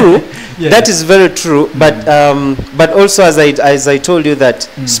is true. Yeah. That is very true. But also, as I told you, that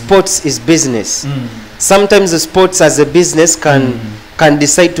sports is business. Sometimes the sports as a business can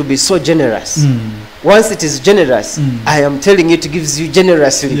decide to be so generous. Once it is generous, I am telling you, it gives you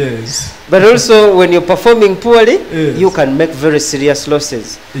generously. Yes. But also, when you're performing poorly, Yes. you can make very serious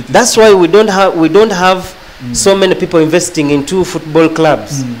losses. It is That's why we don't have so many people investing in 2 football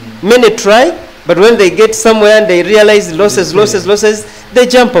clubs. Many try, but when they get somewhere and they realize losses, they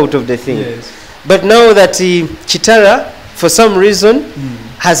jump out of the thing. Yes. But now that Kitara, for some reason,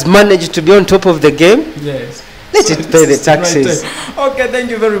 has managed to be on top of the game, Yes. let it pay the This is right taxes. time. Okay, thank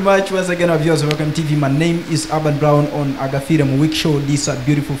you very much once again of yours. Welcome TV. My name is Urban Brown on Agafiire Week Show this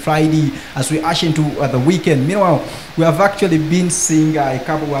beautiful Friday as we ush into the weekend. Meanwhile, we have actually been seeing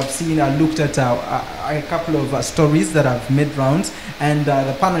looked at a couple of stories that have made rounds, and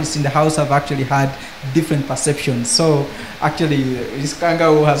the panelists in the house have actually had different perceptions. So actually,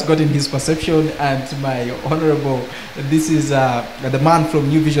 Kangawo has gotten his perception, and my honorable, this is the man from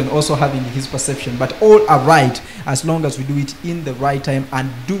New Vision also having his perception. But all are right as long as we do it in the right time and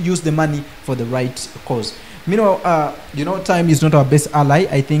do use the money for the right cause. Meanwhile, time is not our best ally.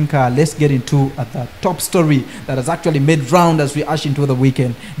 I think let's get into the top story that has actually made round as we ush into the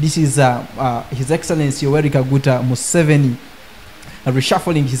weekend. This is His Excellency Yoweri Kaguta Museveni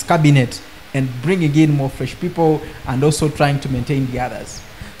reshuffling his cabinet and bringing in more fresh people and also trying to maintain the others.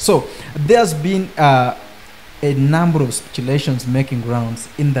 So there's been a number of speculations making rounds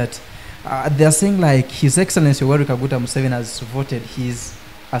in that they're saying like His Excellency Yoweri Kaguta Museveni has voted his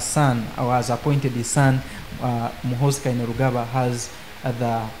son, or has appointed his son, Muhoozi Kainerugaba,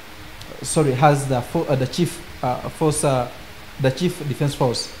 the chief defense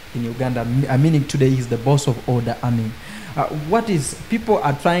force in Uganda, meaning today he's the boss of all the army. People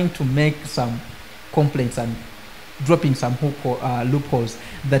are trying to make some complaints and dropping some loopholes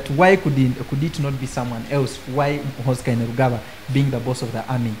that why could it not be someone else? Why Muhoozi Kainerugaba being the boss of the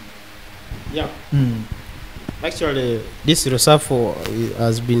army? Yeah. Actually, this reshuffle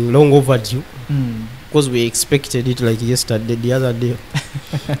has been long overdue because we expected it like yesterday, the other day.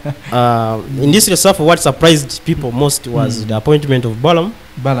 In this reshuffle, what surprised people most was the appointment of Balam.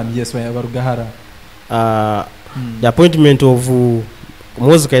 Balam, yes, Warugahara. The appointment of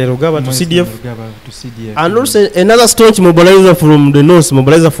Muhoozi Kainerugaba to CDF. And also another staunch mobilizer from the north,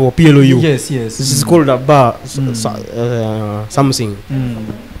 mobilizer for PLOU. Yes. This is called a bar, something.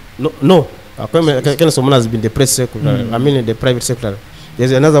 No. Someone has been the press secretary. I mean the private secretary.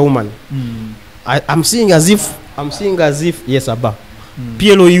 There's another woman. I'm seeing as if yes, Abba.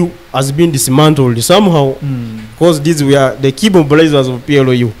 PLOU has been dismantled somehow because these were the key mobilizers of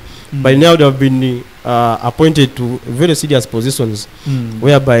PLOU. By now they have been appointed to very serious positions,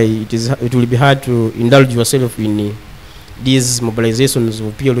 whereby it will be hard to indulge yourself in these mobilizations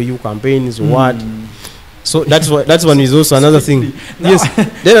of PLU campaigns or what. So that's one is also another thing. Yes.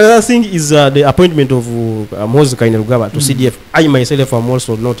 Then another thing is the appointment of Moses Kainerugaba to CDF. I myself am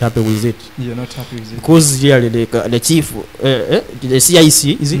also not happy with it. You're not happy with it because really the chief, the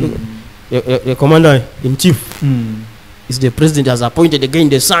CIC is it the commander in chief is the president has appointed again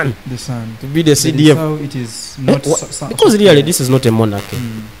the son to be the CDF. So it is not because really this is not a monarchy.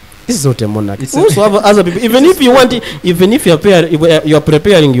 This is not a monarchy. It's also have other people. Even if you want, even if you are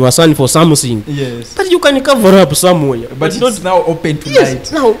preparing your son for something, yes, but you can cover up somewhere. But it's not now open tonight.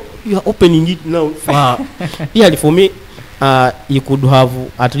 Yes, now you are opening it now. Really, for me, you could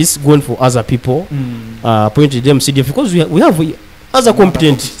have at least gone for other people, appointed them CDF because we have other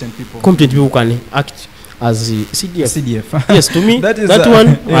competent people who can act as CDF. Yes, to me, that one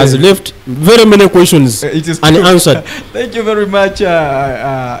has left very many questions unanswered. Thank you very much,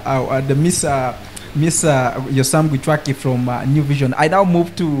 the Miss Yosam Guchwaki from New Vision. I now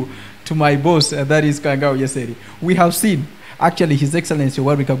move to my boss, that is Kangawo Yeseri. We have seen, actually, His Excellency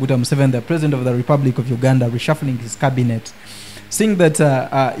Yoweri Kaguta Museveni, the President of the Republic of Uganda, reshuffling his cabinet, seeing that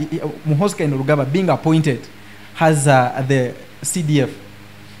Moses Kainerugaba being appointed as the CDF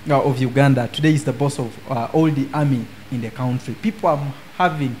of Uganda. Today is the boss of all the army in the country. People are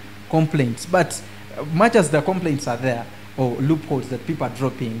having complaints, but much as the complaints are there or loopholes that people are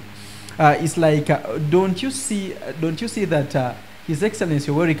dropping, it's like don't you see that His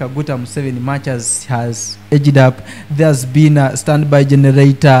Excellency Yoweri Kaguta Museveni, much as has edged up, there's been standby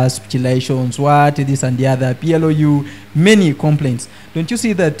generators, speculations, what this and the other, PLOU, many complaints. Don't you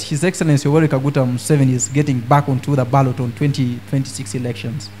see that His Excellency Yoweri Kaguta Museveni is getting back onto the ballot on 2026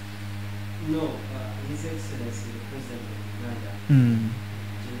 elections? No, His Excellency the President of Uganda,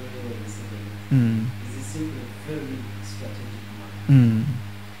 is simply a very strategic man.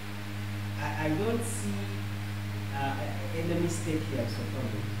 I don't see any mistake here so far.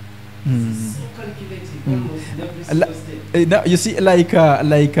 It's so calculated, almost in every single step. Now, you see,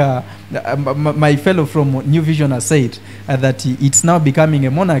 my fellow from New Vision has said that it's now becoming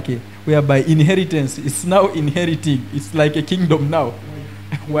a monarchy, whereby inheritance is now inheriting. It's like a kingdom now.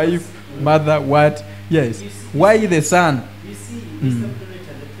 Wife, mother, what? Yes. See, why the son? You see, Mr.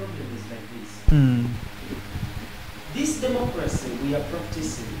 Moderator, the problem is like this. This democracy we are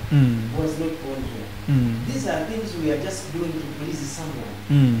practicing was not born here. These are things we are just doing to please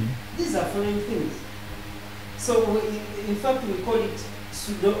someone. These are foreign things. So, in fact, we call it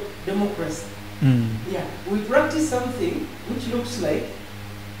pseudo-democracy. Yeah, we practice something which looks like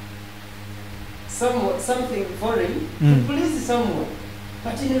something foreign to please someone.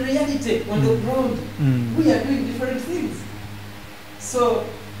 But in reality, on the ground, we are doing different things. So,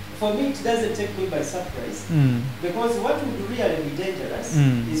 for me, it doesn't take me by surprise. Because what would really be dangerous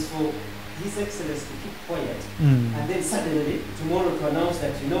is for His Excellency to keep quiet and then suddenly, tomorrow, to announce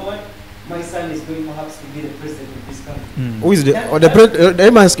that, you know what, my son is going perhaps to be the president of this country. Who is the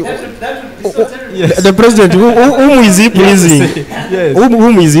president? That would be so terrible. Yes. The president, whom is he pleasing? Yes.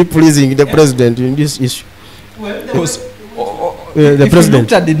 Whom is he pleasing, the president, in this issue? Well, The if president. you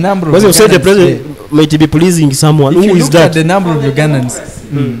looked at the number of Because you said the Ugandans, president might be pleasing someone. if Who you is looked at that? the number of For the Ugandans,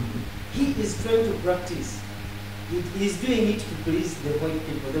 democracy, he is trying to practice. He is doing it to please the white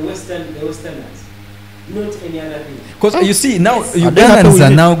people, the Westerners, not any other thing. because you see now Yes. Ugandans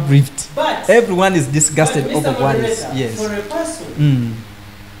are now grieved. But Everyone is disgusted Mr. over what is Moderator, for a person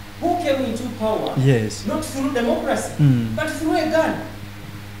who came into power, yes. not through democracy, but through a gun.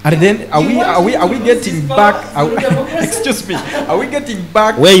 And then are we to getting lose back? his power through democracy? Excuse me. Are we getting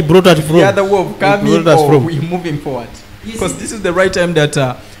back? Where he brought us from? The other way of coming, brought us or from. we moving forward? You Because see- this is the right time that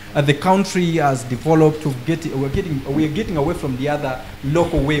the country has developed to get. We are getting away from the other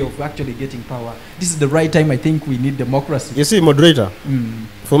local way of actually getting power. This is the right time. I think we need democracy. You see, moderator,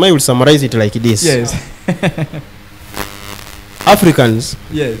 for me, I will summarize it like this. Yes. Africans,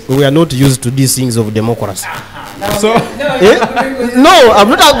 Yes. we are not used to these things of democracy. Now, So- No, I'm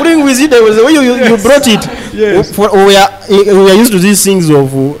not agreeing with it. The way you brought it. Yes. We are used to these things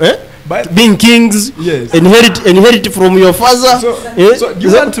of But being kings, yes. inherit from your father. So do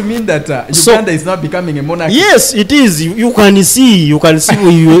you want to mean that Uganda is now becoming a monarchy? Yes, it is. You can see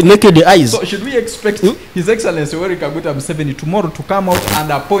with your naked eyes. So should we expect His Excellency Yoweri Kaguta Museveni tomorrow to come out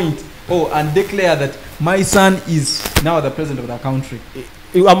and appoint and declare that my son is now the president of the country?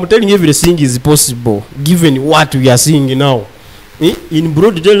 I'm telling you, everything is possible given what we are seeing now. In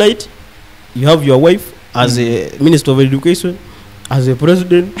broad daylight, you have your wife as a Minister of Education, as a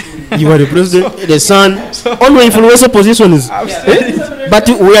president, you are the president, the son, all the influential positions. But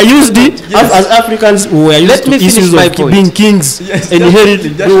we are used as Africans, we are used to issues of being kings,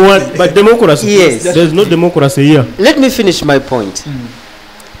 inherit, but democracy. Yes. There's no democracy here. Let me finish my point.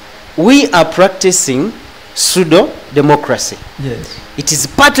 We are practicing pseudo-democracy. Yes. It is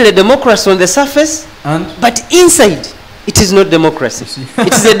partly democracy on the surface, but inside it is not democracy.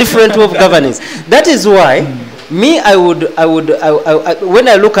 It is a different way of governance. That is why me, when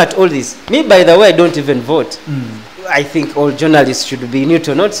I look at all this, me, by the way, I don't even vote. I think all journalists should be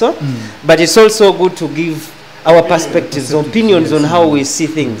neutral, not so. But it's also good to give our perspectives, opinions on how we see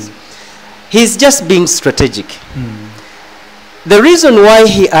things. He's just being strategic. The reason why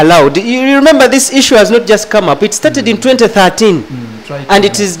he allowed, you remember this issue has not just come up. It started in 2013. And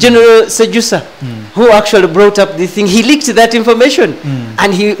it is General Sejusa who actually brought up this thing. He leaked that information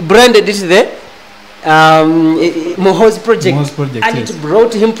and he branded it the Moho's project. And it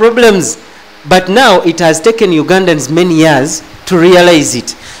brought him problems. But now it has taken Ugandans many years to realize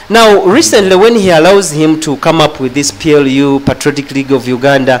it. Now, recently when he allows him to come up with this PLU, Patriotic League of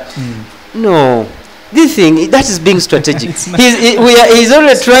Uganda, no. This thing, that is being strategic. He's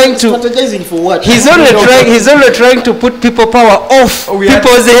only trying to Strategizing for what? He's only trying to put people power off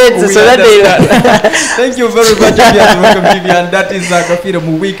people's heads so that they. Thank you very much, Vivian. Welcome, Vivian. That is Agafiire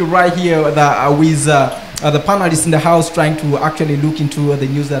week right here with the panelists in the house trying to actually look into the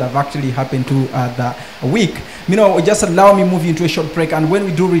news that have actually happened to the week. You know, just allow me move into a short break, and when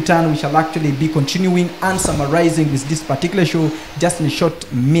we do return, we shall actually be continuing and summarizing with this particular show just in a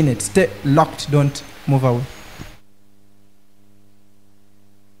short minute. Stay locked, don't move away.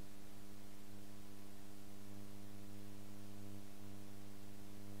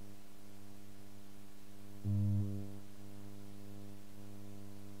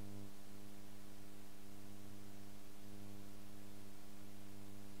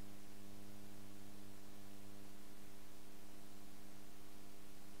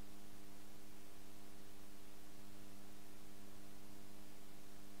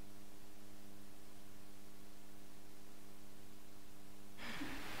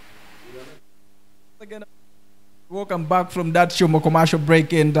 Again, welcome back from that show, commercial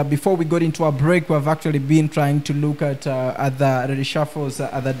break. And before we got into our break, we've actually been trying to look at the reshuffles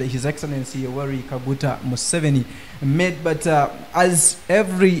that His Excellency Yoweri Kaguta Museveni made. But as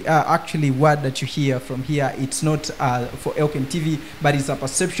every actually word that you hear from here, it's not for Elkem TV, but it's a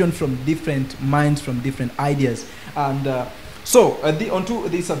perception from different minds, from different ideas. And onto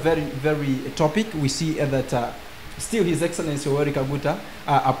this very, very topic, we see that still His Excellency Yoweri Kaguta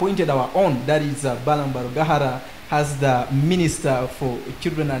appointed our own, that is Balam Barugahara, as the Minister for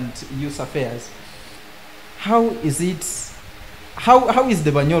Children and Youth Affairs. How is it, how is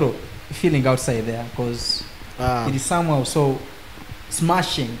the Banyoro feeling outside there? Because it is somehow so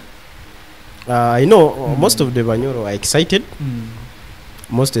smashing. I know most of the Banyoro are excited,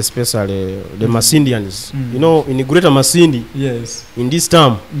 most especially the Masindians. You know, in the Greater Masindi, yes, in this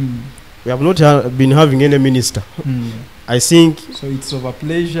term, we have not been having any minister. I think so. It's of a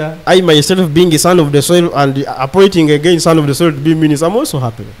pleasure. I myself, being a son of the soil and appointing again son of the soil to be minister, I'm also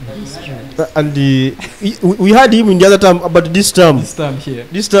happy. And we had him in the other term, but this term here,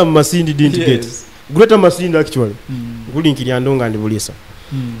 this term Masindi didn't get. Greater Masindi actually, including Kiryandonga and Bulisa.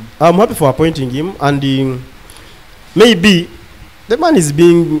 I'm happy for appointing him, and maybe the man is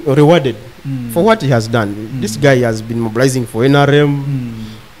being rewarded for what he has done. This guy has been mobilizing for NRM.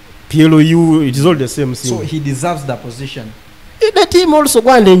 PLU, it is all the same thing. So he deserves that position. Let him also go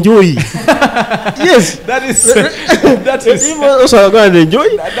and enjoy. Yes, that is. That is. Let him also go and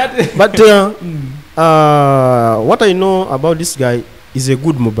enjoy. But what I know about this guy is a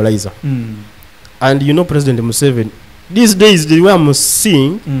good mobilizer. And you know, President Museveni, these days the way I'm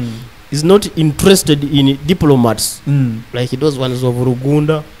seeing is not interested in diplomats like those ones of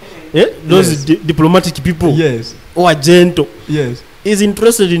Uganda. Those diplomatic people. Yes. Or gentle. Yes. Is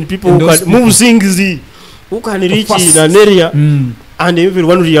interested in people who can move things, who can reach in an area, and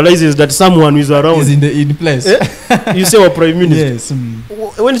everyone realizes that someone is around. Is in place. You say our prime minister.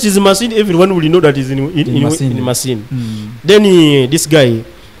 Yes. When it is Masindi, everyone will know that is in Masindi. Then this guy,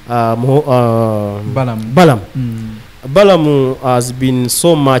 Balam has been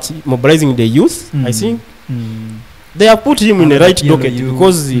so much mobilizing the youth. I think they have put him in the right docket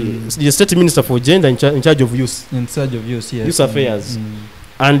because he's the state minister for gender in charge of youth. In charge of youth, yes. Youth affairs.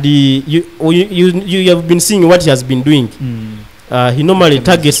 And you have been seeing what he has been doing. He normally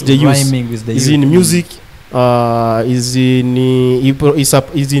targets the youth. He's in music. He's in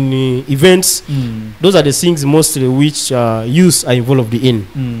events. Those are the things mostly which youth are involved in.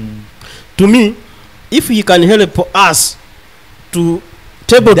 To me, if he can help us to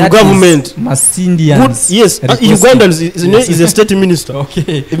table to That government. is Masindians. Yes, Uganda is a state minister.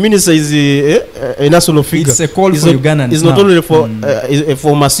 Okay. The minister is a national figure. It's a call for Ugandans. It's not only for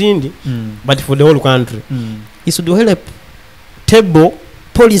for Masindi, but for the whole country. It should help table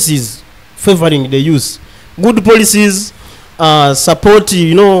policies favoring the youth. Good policies support,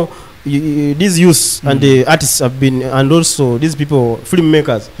 you know, these youths and the artists have been, and also these people,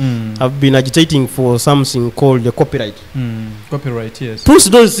 filmmakers, have been agitating for something called the copyright. Copyright, yes. Push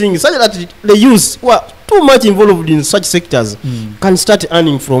those things such that the youth who are too much involved in such sectors can start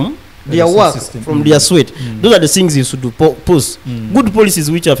earning from their work, from their sweat. Those are the things you should do. Push good policies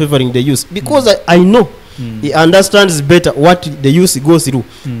which are favoring the youth, because I know he understands better what the youth goes through,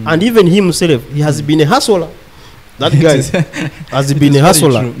 and even himself, he has been a hustler. That guy has been a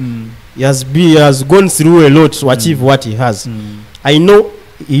hustler. He has gone through a lot to achieve what he has. I know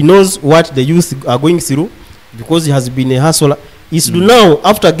he knows what the youth are going through because he has been a hustler. He should now,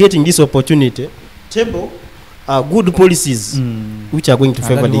 after getting this opportunity, table good policies which are going to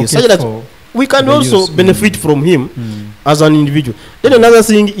favor the youth, such that we can also benefit from him as an individual. Then another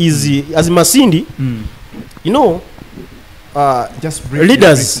thing is, as Masindi, you know, just briefly,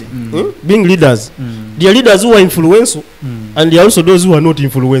 leaders, being leaders, there are leaders who are influential, and there are also those who are not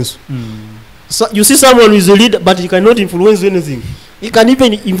influential. So you see someone who is a leader, but he cannot influence anything. He can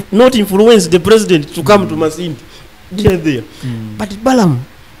even not influence the president to come to Masindi. There. But Balam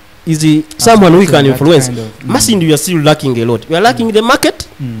is someone who can influence. Masindi, we are still lacking a lot. We are lacking the market.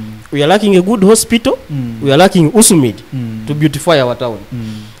 We are lacking a good hospital. We are lacking Usumid to beautify our town.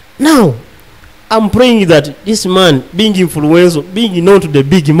 Now, I'm praying that this man, being influential, being known to the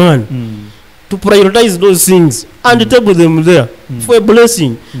big man, to prioritize those things and table them there for a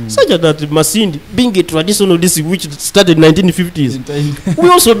blessing, such that Masindi, being a traditional district which started in 1950s, we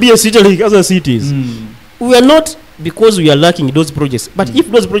also be a city like other cities. We are not, because we are lacking those projects. But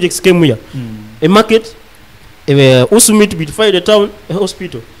if those projects came here, a market, Usumit to beautify the town, a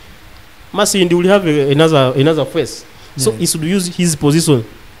hospital, Masindi will have another face. So he should use his position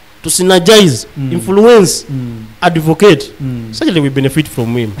to synergize, influence, advocate, such that we benefit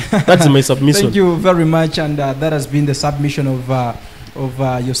from him. That's my submission. Thank you very much, and that has been the submission of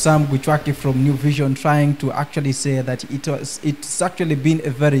Yosam Guchwaki from New Vision, trying to actually say that it's actually been a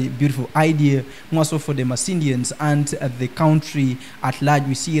very beautiful idea, more so for the Masindians and the country at large.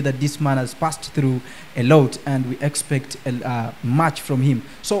 We see that this man has passed through a lot, and we expect much from him.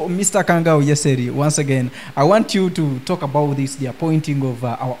 So, Mr. Kangawo Yeseri, once again, I want you to talk about this, the appointing of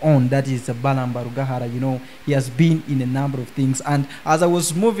our own, that is Balam Barugahara. You know, he has been in a number of things, and as I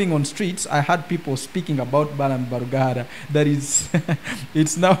was moving on streets, I had people speaking about Balam Barugahara. That is,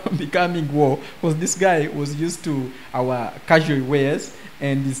 it's now becoming war, because this guy was used to our casual wears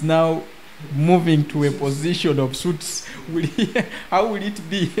and is now moving to a position of suits. How will it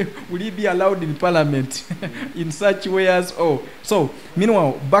be? Will he be allowed in parliament in such ways? Oh, so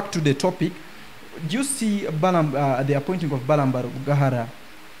meanwhile, back to the topic. Do you see the appointing of Balam Barugahara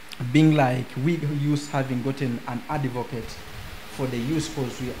being like we youth having gotten an advocate for the youth,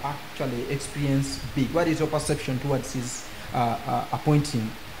 because we actually experience big? What is your perception towards his appointing?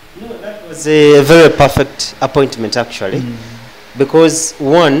 No, that was a very perfect appointment, actually, because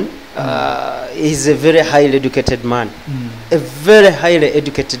one, he's a very highly educated man, a very highly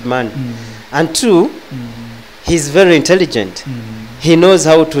educated man, and two, he's very intelligent. He knows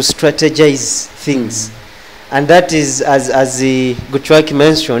how to strategize things, and that is, as the Guchwaki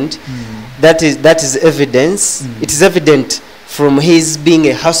mentioned, that is evidence. It is evident from his being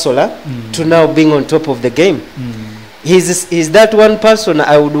a hustler to now being on top of the game. He's that one person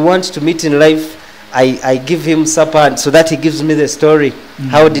I would want to meet in life. I give him supper, and so that he gives me the story.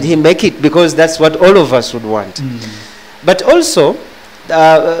 How did he make it? Because that's what all of us would want. But also,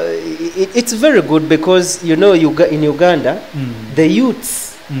 it's very good because, you know, in Uganda, the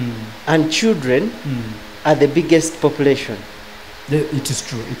youths and children are the biggest population. It is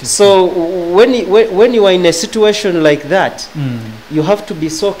true. It is so true. When you are in a situation like that, you have to be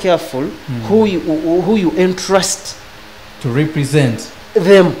so careful who you entrust to represent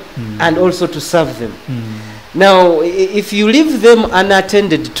them and also to serve them. Now, if you leave them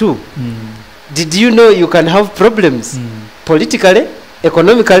unattended to, did you know you can have problems politically,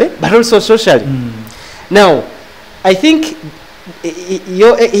 economically, but also socially? Now, I think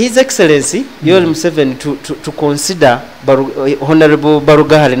His Excellency Yoweri Museveni to consider Honorable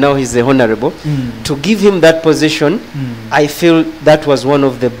Barugahara, now he's the Honorable, to give him that position, I feel that was one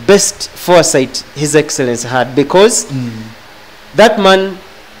of the best foresight His Excellency had, because that man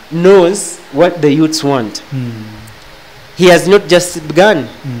knows what the youths want. he has not just begun.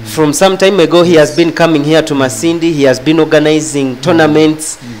 From some time ago, he has been coming here to Masindi. He has been organizing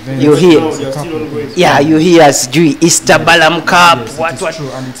tournaments. You hear, you hear as Easter Balam Cup. It's true,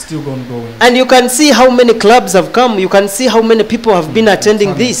 and it's still going. And you can see how many clubs have come. You can see how many people have been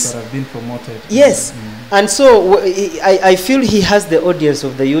attending this. That have been promoted. Yes. And so I feel he has the audience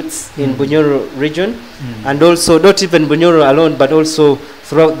of the youths in Bunyoro region, and also not even Bunyoro alone, but also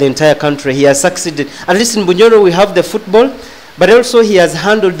throughout the entire country. He has succeeded. At least in Bunyoro we have the football, but also he has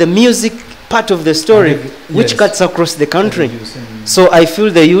handled the music part of the story, which cuts across the country. So I feel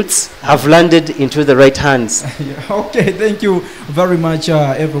the youths have landed into the right hands. Okay, thank you very much,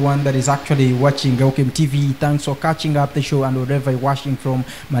 everyone that is actually watching Elkem TV. Thanks for catching up the show and wherever you're watching from.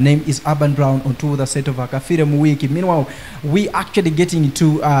 My name is Urban Brown onto the set of Agafiire Muwiki. Meanwhile, we actually getting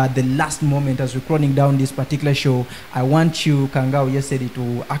into the last moment as we're running down this particular show. I want you, Kangawo Yeseri,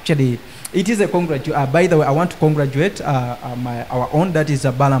 to actually, it is a by the way, I want to congratulate our own, that is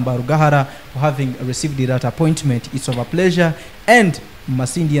Balamba Rugahara, for having received that appointment. It's of a pleasure, and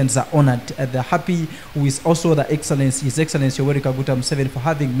Masindians are honored. They're happy with also the Excellency, His Excellency Yoweri Kaguta Museveni, for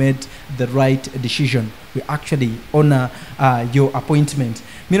having made the right decision. We actually honor your appointment.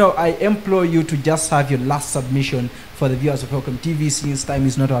 You know, I implore you to just have your last submission for the viewers of Elkem TV, since time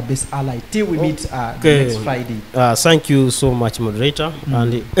is not our best ally. Till we meet next Friday. Thank you so much, moderator,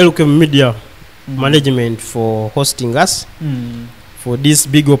 and the Elkem Media management for hosting us for this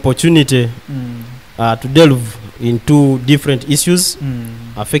big opportunity to delve into different issues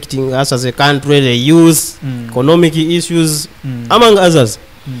affecting us as a country, the youth, economic issues, among others.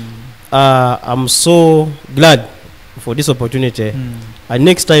 I'm so glad for this opportunity. And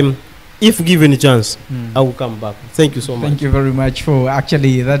next time, if given a chance, I will come back. Thank you so much. Thank you very much for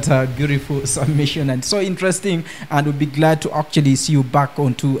actually that beautiful submission, and so interesting, and we'll be glad to actually see you back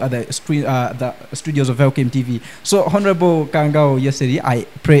onto the studios of Elkem TV. So, Honorable Kangawo Yeseri, I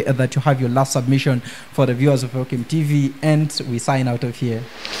pray that you have your last submission for the viewers of Elkem TV, and we sign out of here.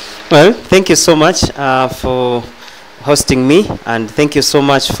 Well, thank you so much for hosting me, and thank you so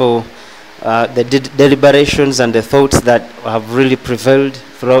much for the deliberations and the thoughts that have really prevailed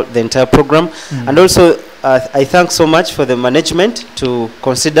throughout the entire program. And also I thank so much for the management to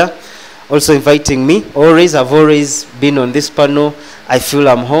consider also inviting me. I've always been on this panel. I feel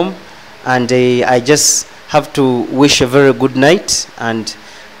I'm home, and I just have to wish a very good night and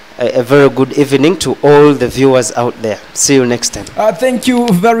a very good evening to all the viewers out there. See you next time. Thank you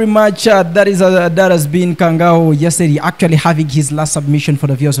very much. That has been Kangawo Yeseri actually having his last submission for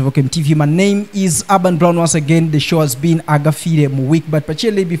the viewers of Elkem TV. My name is Urban Brown once again. The show has been Agafiire Muwiki. But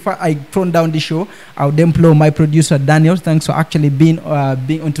particularly before I turn down the show, I would employ my producer Daniel. Thanks for actually being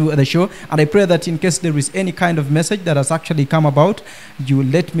onto the show. And I pray that in case there is any kind of message that has actually come about, you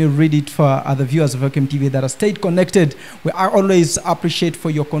let me read it for other viewers of Elkem TV that have stayed connected. We always appreciate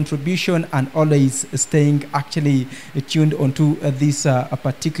for your contribution and always staying actually tuned onto this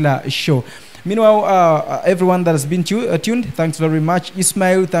particular show. Meanwhile, everyone that has been tuned, thanks very much.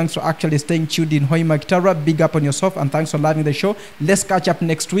 Ismail, thanks for actually staying tuned in Hoima Kitara. Big up on yourself, and thanks for loving the show. Let's catch up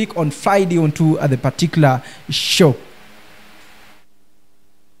next week on Friday onto the particular show.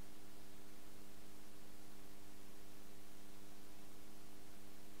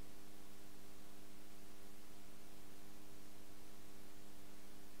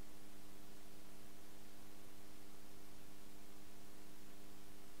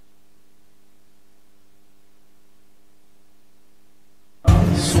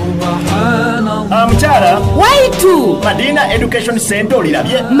 Mchara waitu Madina Education Center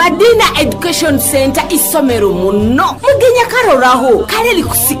olirabye. Madina Education Center isomero muno mugenya karoraho kale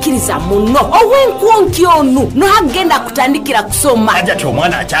likusikiriza muno owenkonki onu no hagenda kutandikira kusoma aja ti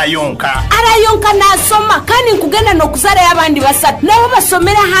omwana akyayonka arayonka nasoma kandi nkugenda nokuzala y'abandi basatu nabo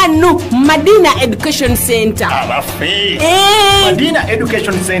basomera hano Madina Education Center abafe Madina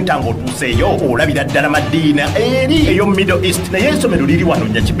Education Center ngotuseeyo olabira ddala Madina eri eyo Middle East naye esomero liri wano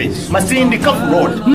Nyakibe Masindi Kafu Road